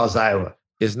Cedar Falls, Iowa.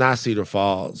 It's not Cedar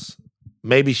Falls.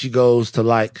 Maybe she goes to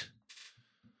like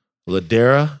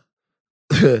Ladera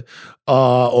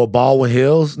or Baldwin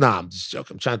Hills. Nah, I'm just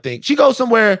joking. I'm trying to think. She goes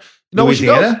somewhere. You know where she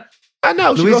goes? I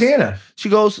know. Louisiana. She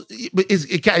goes, she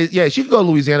could go to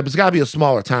Louisiana, but it's got to be a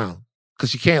smaller town because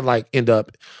she can't like end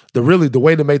up. The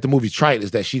way to make the movie trite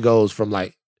is that she goes from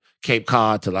like Cape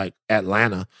Cod to like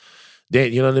Atlanta.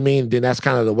 Then you know what I mean. Then that's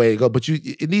kind of the way it goes. But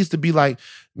it needs to be like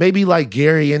maybe like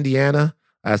Gary, Indiana.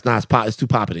 That's not it's too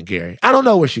popping in Gary. I don't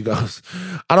know where she goes.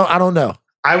 I don't know.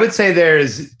 I would say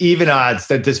there's even odds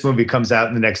that this movie comes out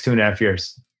in the next 2.5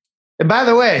 years. And by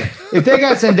the way, if they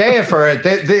got Zendaya for it,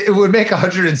 it would make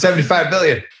 $175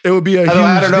 billion. It would be a huge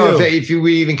I don't know deal. if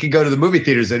we even could go to the movie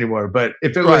theaters anymore. But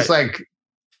if it was like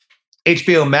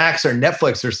HBO Max or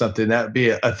Netflix or something, that would be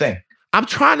a thing. I'm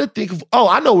trying to think of. Oh,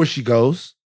 I know where she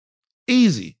goes.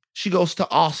 Easy. She goes to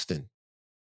Austin.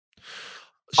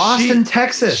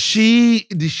 Texas. She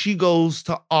goes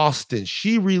to Austin.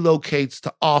 She relocates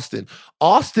to Austin.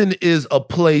 Austin is a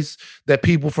place that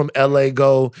people from LA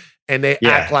go and they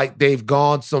act like they've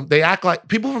gone they act like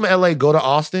people from LA go to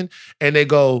Austin and they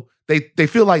go, they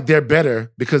feel like they're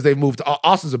better because they moved to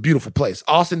Austin's a beautiful place.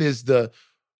 Austin is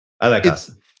I like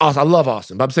Austin. I love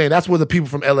Austin. But I'm saying that's where the people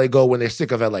from LA go when they're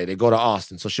sick of LA. They go to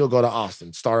Austin. So she'll go to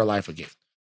Austin, start her life again.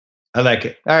 I like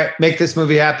it. All right, make this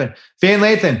movie happen. Van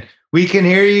Lathan, we can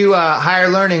hear you Higher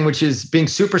Learning, which is being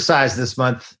supersized this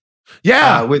month.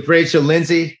 Yeah. With Rachel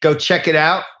Lindsay. Go check it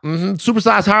out. Mm-hmm.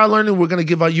 Supersized Higher Learning. We're going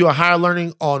to give you a Higher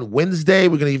Learning on Wednesday.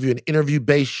 We're going to give you an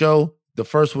interview-based show. The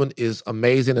first one is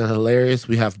amazing and hilarious.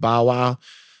 We have Bow Wow.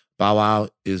 Bow Wow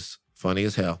is funny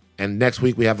as hell. And next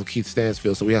week we have Keith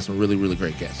Stansfield. So we have some really, really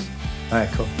great guests. All right,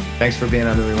 cool. Thanks for being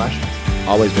on the Rewatch.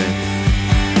 Always been.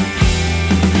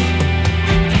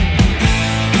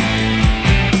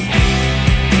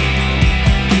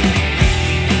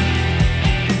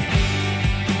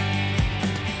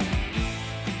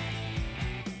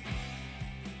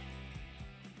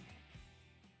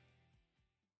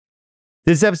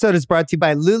 This episode is brought to you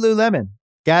by Lululemon.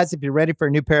 Guys, if you're ready for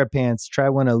a new pair of pants, try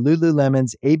one of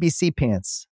Lululemon's ABC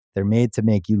pants. They're made to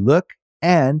make you look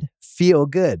and feel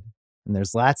good. And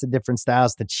there's lots of different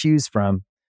styles to choose from.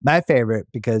 My favorite,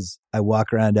 because I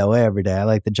walk around LA every day, I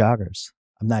like the joggers.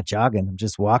 I'm not jogging, I'm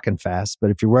just walking fast. But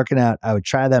if you're working out, I would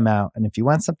try them out. And if you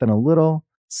want something a little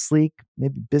sleek,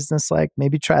 maybe business-like,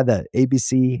 maybe try the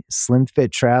ABC Slim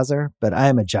Fit trouser. But I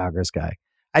am a joggers guy.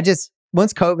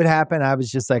 Once COVID happened, I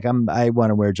was just like, I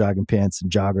want to wear jogging pants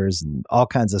and joggers and all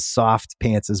kinds of soft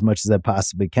pants as much as I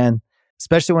possibly can,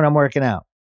 especially when I'm working out.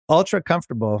 Ultra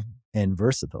comfortable and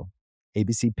versatile.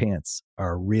 ABC pants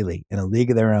are really in a league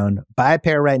of their own. Buy a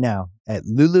pair right now at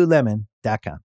lululemon.com.